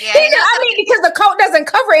 Yeah, because the coat doesn't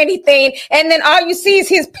cover anything, and then all you see is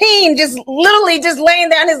his peen just literally just laying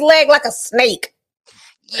down his leg like a snake.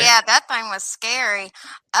 Yeah, that thing was scary.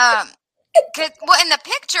 Well, in the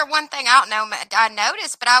picture, one thing I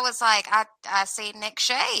noticed, but I was like, I see Nick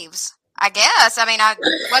shaves. I guess. I mean, I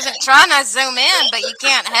wasn't trying to zoom in, but you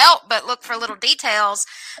can't help but look for little details.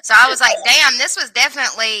 So I was like, damn, this was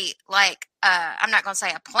definitely like, I'm not going to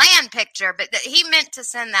say a planned picture, but he meant to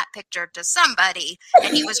send that picture to somebody,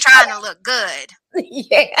 and he was trying to look good.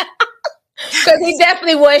 Yeah. Because he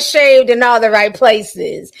definitely was shaved in all the right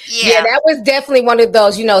places. Yeah, that was definitely one of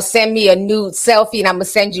those, send me a nude selfie and I'm going to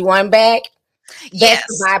send you one back. That's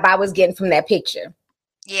the vibe I was getting from that picture.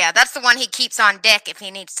 Yeah, that's the one he keeps on deck if he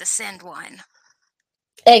needs to send one.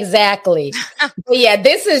 Exactly. But yeah,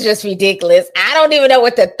 this is just ridiculous. I don't even know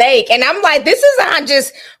what to think. And I'm like, this is on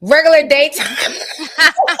just regular daytime.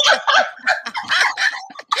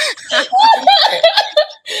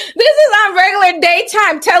 This is on regular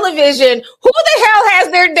daytime television. Who the hell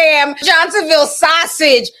has their damn Johnsonville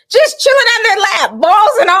sausage just chilling on their lap,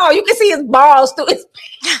 balls and all? You can see his balls through his.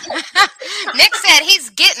 Nick said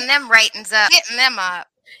he's getting them ratings up, getting them up.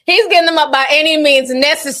 He's getting them up by any means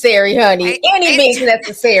necessary, honey. Any means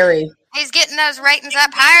necessary. He's getting those ratings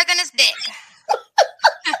up higher than his dick.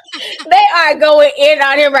 They are going in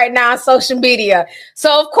on him right now on social media.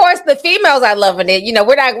 So of course the females are loving it.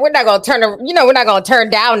 We're not gonna turn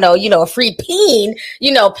down a free peen,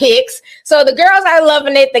 pics. So the girls are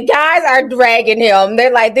loving it. The guys are dragging him.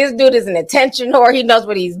 They're like, this dude is an attention whore. He knows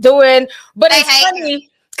what he's doing. But it's funny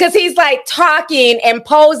because he's like talking and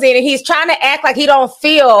posing, and he's trying to act like he don't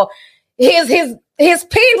feel his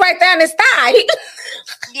peen right there on his thigh.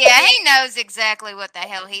 Yeah, he knows exactly what the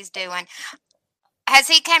hell he's doing. Has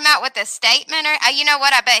he came out with a statement? Or you know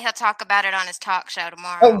what? I bet he'll talk about it on his talk show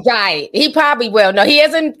tomorrow. Oh, right. He probably will. No, he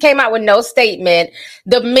hasn't came out with no statement.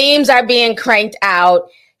 The memes are being cranked out.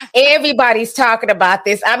 Everybody's talking about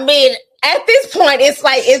this. I mean, at this point, it's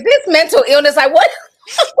like, is this mental illness? Like, what?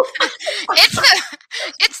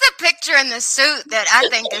 It's the picture in the suit that I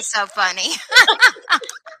think is so funny.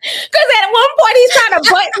 Because at one point he's trying to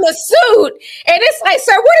button the suit, and it's like,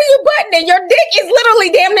 sir, what are you buttoning? Your dick is literally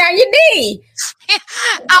damn near your knee.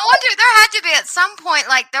 I wonder, there had to be at some point,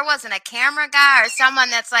 like, there wasn't a camera guy or someone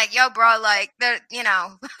that's like, yo, bro, like, like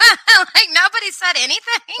nobody said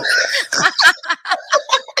anything.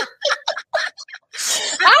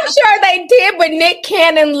 I'm sure they did, but Nick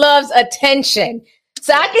Cannon loves attention.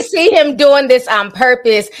 So I can see him doing this on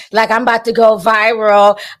purpose, like, I'm about to go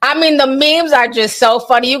viral. I mean, the memes are just so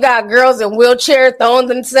funny. You got girls in wheelchairs throwing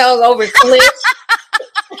themselves over cliffs.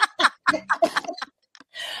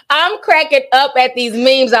 I'm cracking up at these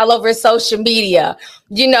memes all over social media,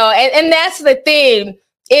 and that's the thing.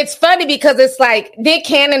 It's funny because it's like Nick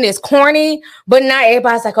Cannon is corny, but now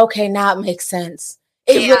everybody's like, okay, now it makes sense.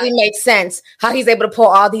 It really makes sense how he's able to pull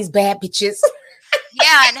all these bad bitches.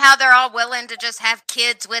 Yeah, and how they're all willing to just have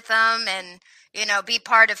kids with him and, be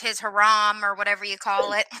part of his haram or whatever you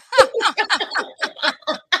call it.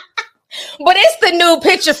 But it's the new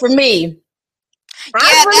picture for me. Yeah,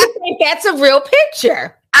 I really think that's a real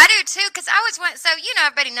picture. I do too, because I was so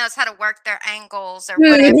everybody knows how to work their angles or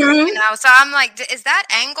whatever, So I'm like, is that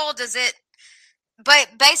angle?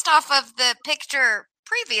 But based off of the picture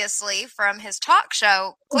previously from his talk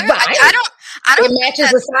show, clearly, right. I don't. It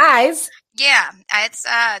matches the size. Yeah, it's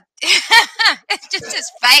it's just his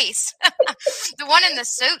face. The one in the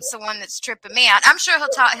suit's the one that's tripping me out. I'm sure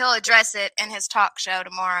he'll address it in his talk show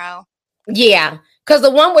tomorrow. Yeah, because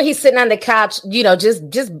the one where he's sitting on the couch,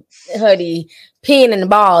 just hoodie, peeing the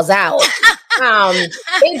balls out.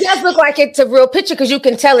 It does look like it's a real picture because you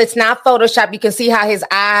can tell it's not Photoshop. You can see how his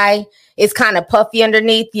eye is kind of puffy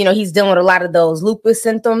underneath. He's dealing with a lot of those lupus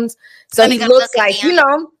symptoms. So he looks like,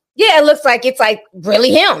 it looks like it's like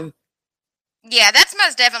really him. Yeah, that's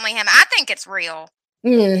most definitely him. I think it's real.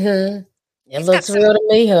 Mm-hmm. It looks real to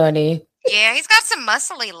me, honey. Yeah, he's got some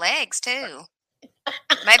muscly legs, too.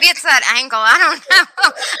 Maybe it's that angle. I don't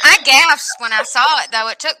know. I gasped when I saw it, though.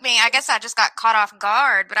 It took me, I guess I just got caught off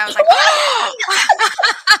guard, but I was like,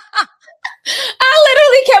 I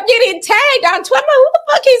literally kept getting tagged on Twitter. I'm like, who the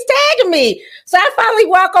fuck is tagging me? So I finally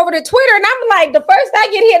walk over to Twitter and I'm like, the first I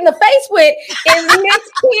get hit in the face with is Miss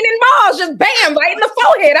Keenan Miles, just bam, right in the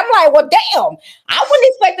forehead. I'm like, well, damn, I wasn't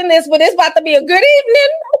expecting this, but it's about to be a good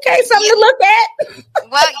evening. Okay, something to look at.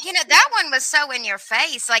 Well, that one was so in your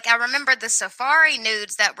face. Like, I remember the safari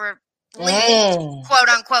nudes that were leaked, quote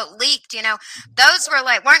unquote leaked, those were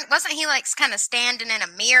like, wasn't he like kind of standing in a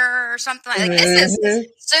mirror or something? Like, this is, as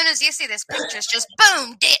soon as you see this picture, it's just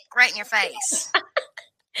boom, dick right in your face.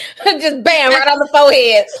 Just bam, right on the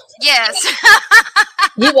forehead. Yes.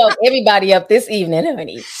 You woke everybody up this evening,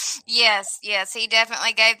 honey. Yes, he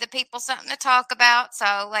definitely gave the people something to talk about.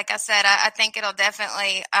 So, like I said, I think it'll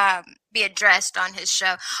definitely be addressed on his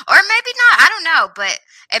show. Or maybe not, I don't know, but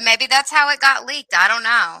maybe that's how it got leaked. I don't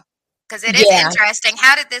know. Because it is interesting.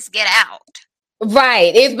 How did this get out?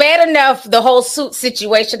 Right. It's bad enough, the whole suit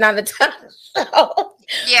situation on the top show.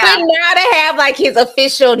 Yeah. But now to have like his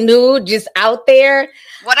official nude just out there.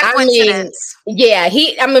 What a coincidence.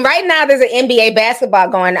 Right now there's an NBA basketball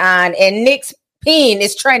going on and Nick's peen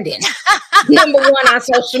is trending. Number one on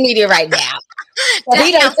social media right now. So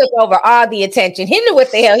he done took over all the attention. He knew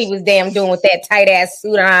what the hell he was damn doing with that tight ass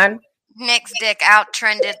suit on. Nick's dick out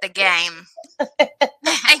trended the game.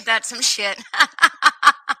 Ain't that some shit?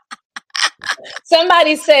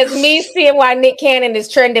 Somebody says, me seeing why Nick Cannon is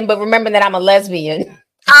trending, but remember that I'm a lesbian.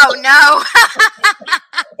 Oh, no.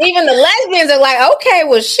 Even the lesbians are like, okay,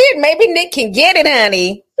 well, shit, maybe Nick can get it,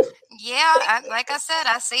 honey. Yeah, like I said,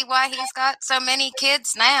 I see why he's got so many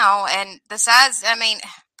kids now. And besides,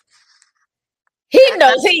 he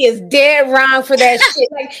knows he is dead wrong for that shit.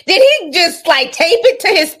 Like, did he just like tape it to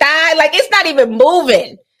his thigh? Like, it's not even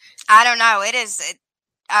moving. I don't know.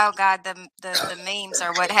 Oh God, the memes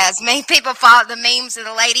are what has me. People follow the memes of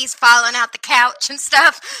the ladies falling out the couch and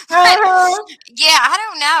stuff. But, yeah, I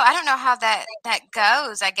don't know how that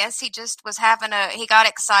goes. I guess he just was he got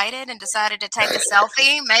excited and decided to take a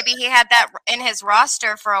selfie. Maybe he had that in his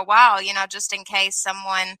roster for a while, just in case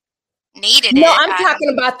someone needed it. No, I'm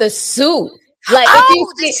talking about the suit. Like,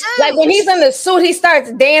 like when he's in the suit, he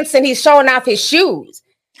starts dancing. He's showing off his shoes.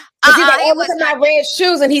 He's like, oh, look at my red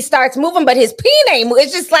shoes, and he starts moving, but his peen ain't moving.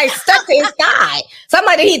 It's just like stuck to his thigh.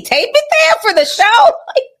 Somebody, did he tape it there for the show?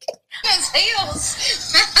 His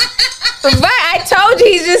heels. Right, I told you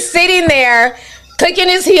he's just sitting there, clicking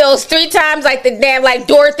his heels 3 times like the damn, like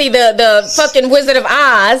Dorothy, the fucking Wizard of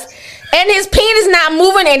Oz, and his peen is not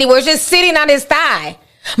moving anywhere. It's just sitting on his thigh.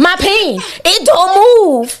 My peen, it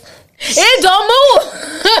don't move. It don't move.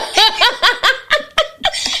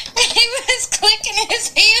 He was clicking his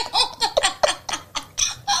heel.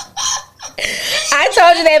 I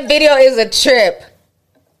told you that video is a trip.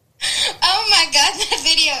 Oh my God, that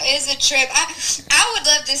video is a trip. I would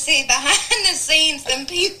love to see behind the scenes them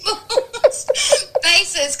people's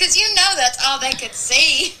faces, because that's all they could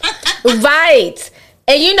see. Right.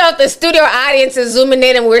 And if the studio audience is zooming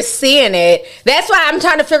in and we're seeing it, that's why I'm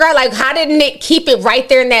trying to figure out, like, how did Nick keep it right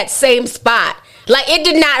there in that same spot? Like, it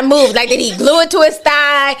did not move. Like, did he glue it to his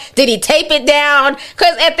thigh? Did he tape it down?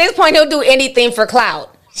 Because at this point, he'll do anything for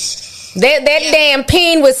clout. That damn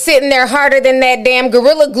peen was sitting there harder than that damn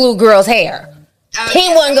Gorilla Glue girl's hair. He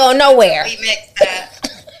wasn't going nowhere. We mixed that.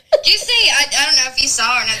 Do you see, I don't know if you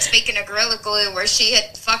saw her, and speaking of Gorilla Glue, where she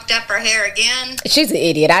had fucked up her hair again? She's an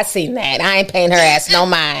idiot. I seen that. I ain't paying her ass no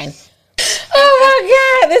mind. Oh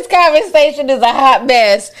my God, this conversation is a hot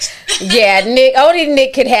mess. Yeah, only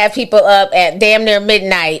Nick could have people up at damn near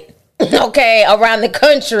midnight, okay, around the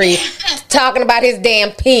country, talking about his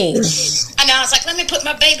damn peen. I know, I was like, let me put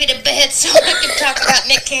my baby to bed so I can talk about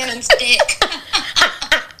Nick Cannon's dick.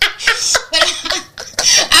 But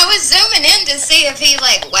I was zooming in to see if he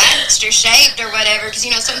like waxed or shaved or whatever, because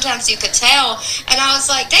sometimes you could tell, and I was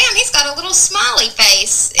like, damn, he's got a little smiley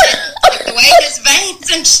face, and, like, the way his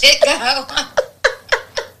veins and shit go.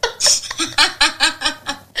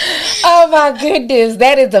 Oh my goodness,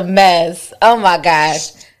 that is a mess. Oh my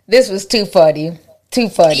gosh, this was too funny.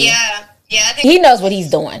 Yeah, I think he knows what he's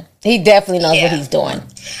doing. He definitely knows what he's doing.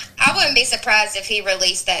 I wouldn't be surprised if he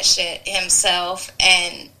released that shit himself,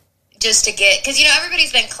 and just to get, because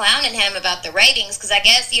everybody's been clowning him about the ratings, because I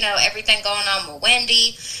guess everything going on with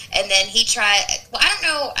Wendy, and then he tried, well,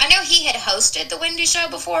 I know he had hosted the Wendy show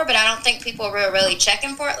before, but I don't think people were really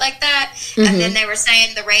checking for it like that. Mm-hmm. And then they were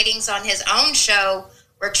saying the ratings on his own show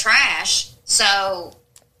were trash. So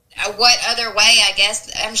what other way? I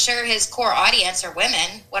guess I'm sure his core audience are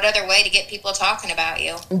women. What other way to get people talking about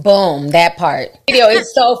you? Boom, that part. Video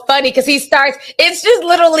is so funny because he starts, it's just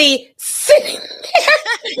literally sitting there.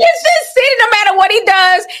 It's just sitting, no matter what he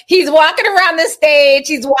does, He's walking around the stage.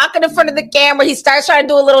 He's walking in front of the camera. He starts trying to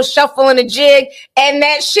do a little shuffle and a jig, and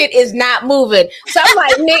that shit is not moving. So I'm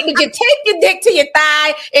like, Nick, did you take your dick to your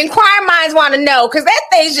thigh? Inquiring minds want to know, because that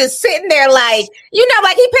thing's just sitting there like,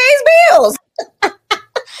 like he pays bills.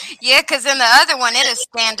 Yeah, because in the other one, it is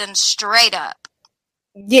standing straight up.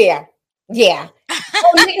 Yeah.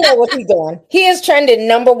 Oh, Nick knows what he's doing. He is trending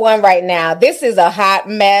number 1 right now. This is a hot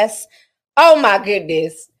mess. Oh, my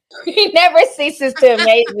goodness. He never ceases to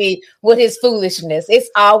amaze me with his foolishness. It's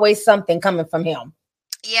always something coming from him.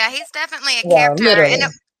 Yeah, he's definitely a character. Literally. And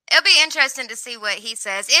it'll be interesting to see what he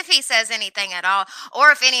says, if he says anything at all,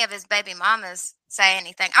 or if any of his baby mamas say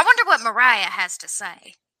anything. I wonder what Mariah has to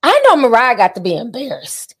say. I know Mariah got to be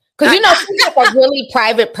embarrassed. Because, she's like a really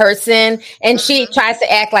private person, and she tries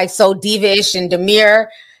to act like so diva-ish and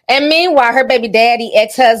demure. And meanwhile, her baby daddy,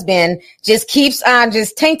 ex-husband, just keeps on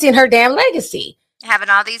just tainting her damn legacy.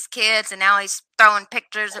 Having all these kids, and now he's throwing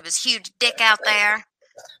pictures of his huge dick out there.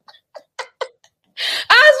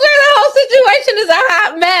 I swear the whole situation is a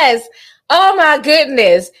hot mess. Oh, my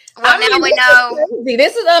goodness. Well, now we know.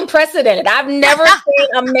 This is unprecedented. I've never seen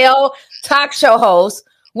a male talk show host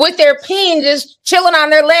with their peen just chilling on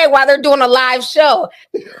their leg while they're doing a live show.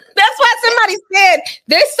 That's why somebody said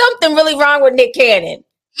there's something really wrong with Nick Cannon.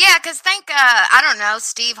 Yeah, because think, I don't know,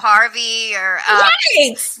 Steve Harvey or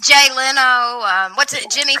Jay Leno,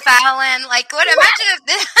 Jimmy Fallon. Like, what? Imagine if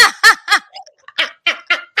this...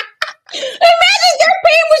 Imagine their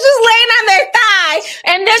peen was just laying on their thigh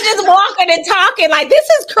and they're just walking and talking. Like, this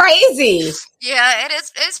is crazy. Yeah, it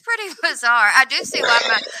is. It's pretty bizarre. I do see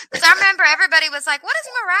why, because I remember everybody was like, "What does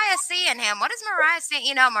Mariah see in him? What does Mariah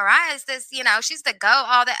see?" Mariah is this. She's the go.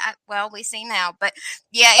 All that. Well, we see now, but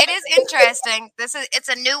yeah, it is interesting. It's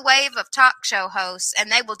a new wave of talk show hosts,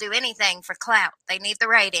 and they will do anything for clout. They need the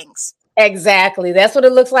ratings. Exactly. That's what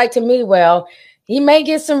it looks like to me. Well, he may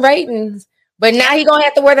get some ratings, but now he's gonna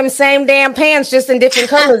have to wear them same damn pants, just in different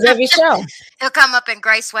colors every show. He'll come up in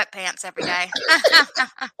gray sweatpants every day.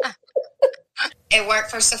 It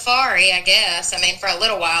worked for Safari, I guess. I mean, for a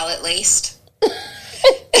little while at least.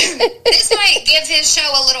 This might give his show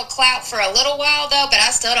a little clout for a little while, though, but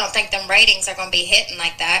I still don't think them ratings are going to be hitting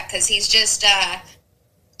like that, because he's just,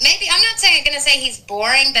 maybe, I'm not going to say he's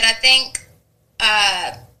boring, but I think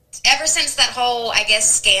ever since that whole, I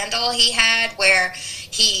guess, scandal he had where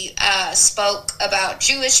he spoke about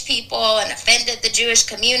Jewish people and offended the Jewish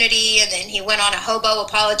community, and then he went on a hobo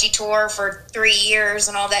apology tour for 3 years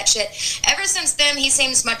and all that shit. Ever since then, he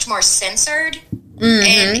seems much more censored.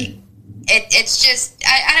 And it's just,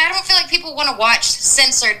 I don't feel like people want to watch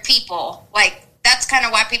censored people. Like, that's kind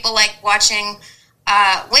of why people like watching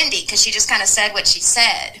Wendy, because she just kind of said what she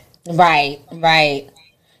said. Right.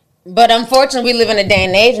 But unfortunately, we live in a day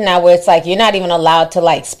and age now where it's like you're not even allowed to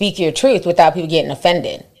like speak your truth without people getting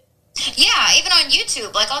offended. Yeah, even on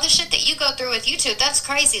YouTube, like all the shit that you go through with YouTube, that's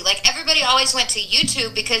crazy. Like everybody always went to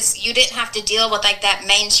YouTube because you didn't have to deal with like that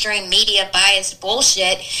mainstream media biased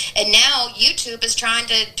bullshit. And now YouTube is trying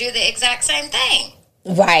to do the exact same thing.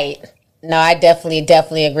 Right. No, I definitely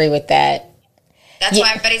agree with that. That's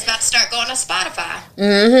why everybody's about to start going to Spotify.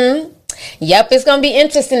 Mm-hmm. Yep, it's going to be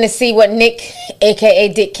interesting to see what Nick, a.k.a.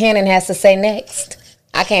 Dick Cannon, has to say next.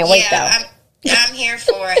 I can't wait, though. I'm here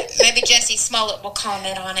for it. Maybe Jesse Smollett will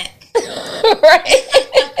comment on it. Right.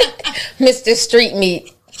 Mr. Street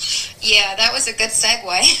Meat. Yeah, that was a good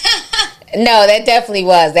segue. No, that definitely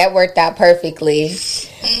was. That worked out perfectly.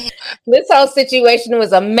 This whole situation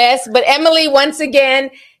was a mess. But Emily, once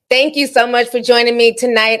again, thank you so much for joining me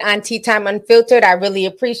tonight on Tea Time Unfiltered. I really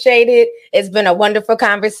appreciate it. It's been a wonderful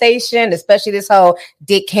conversation, especially this whole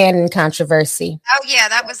Dick Cannon controversy. Oh, yeah,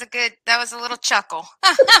 that was a little chuckle.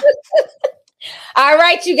 All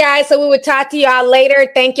right, you guys. So we will talk to y'all later.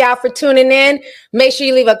 Thank y'all for tuning in. Make sure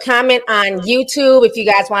you leave a comment on YouTube if you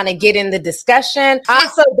guys want to get in the discussion.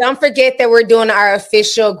 Also, don't forget that we're doing our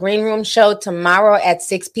official Green Room show tomorrow at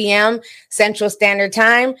 6 p.m. Central Standard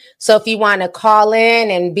Time. So if you want to call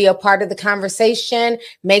in and be a part of the conversation,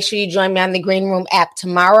 make sure you join me on the Green Room app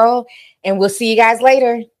tomorrow. And we'll see you guys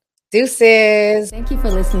later. Deuces. Thank you for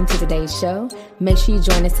listening to today's show. Make sure you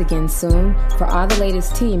join us again soon. For all the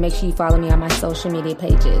latest tea, make sure you follow me on my social media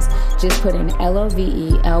pages. Just put in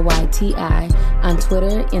LOVELYTI on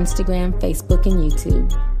Twitter, Instagram, Facebook, and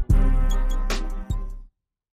YouTube.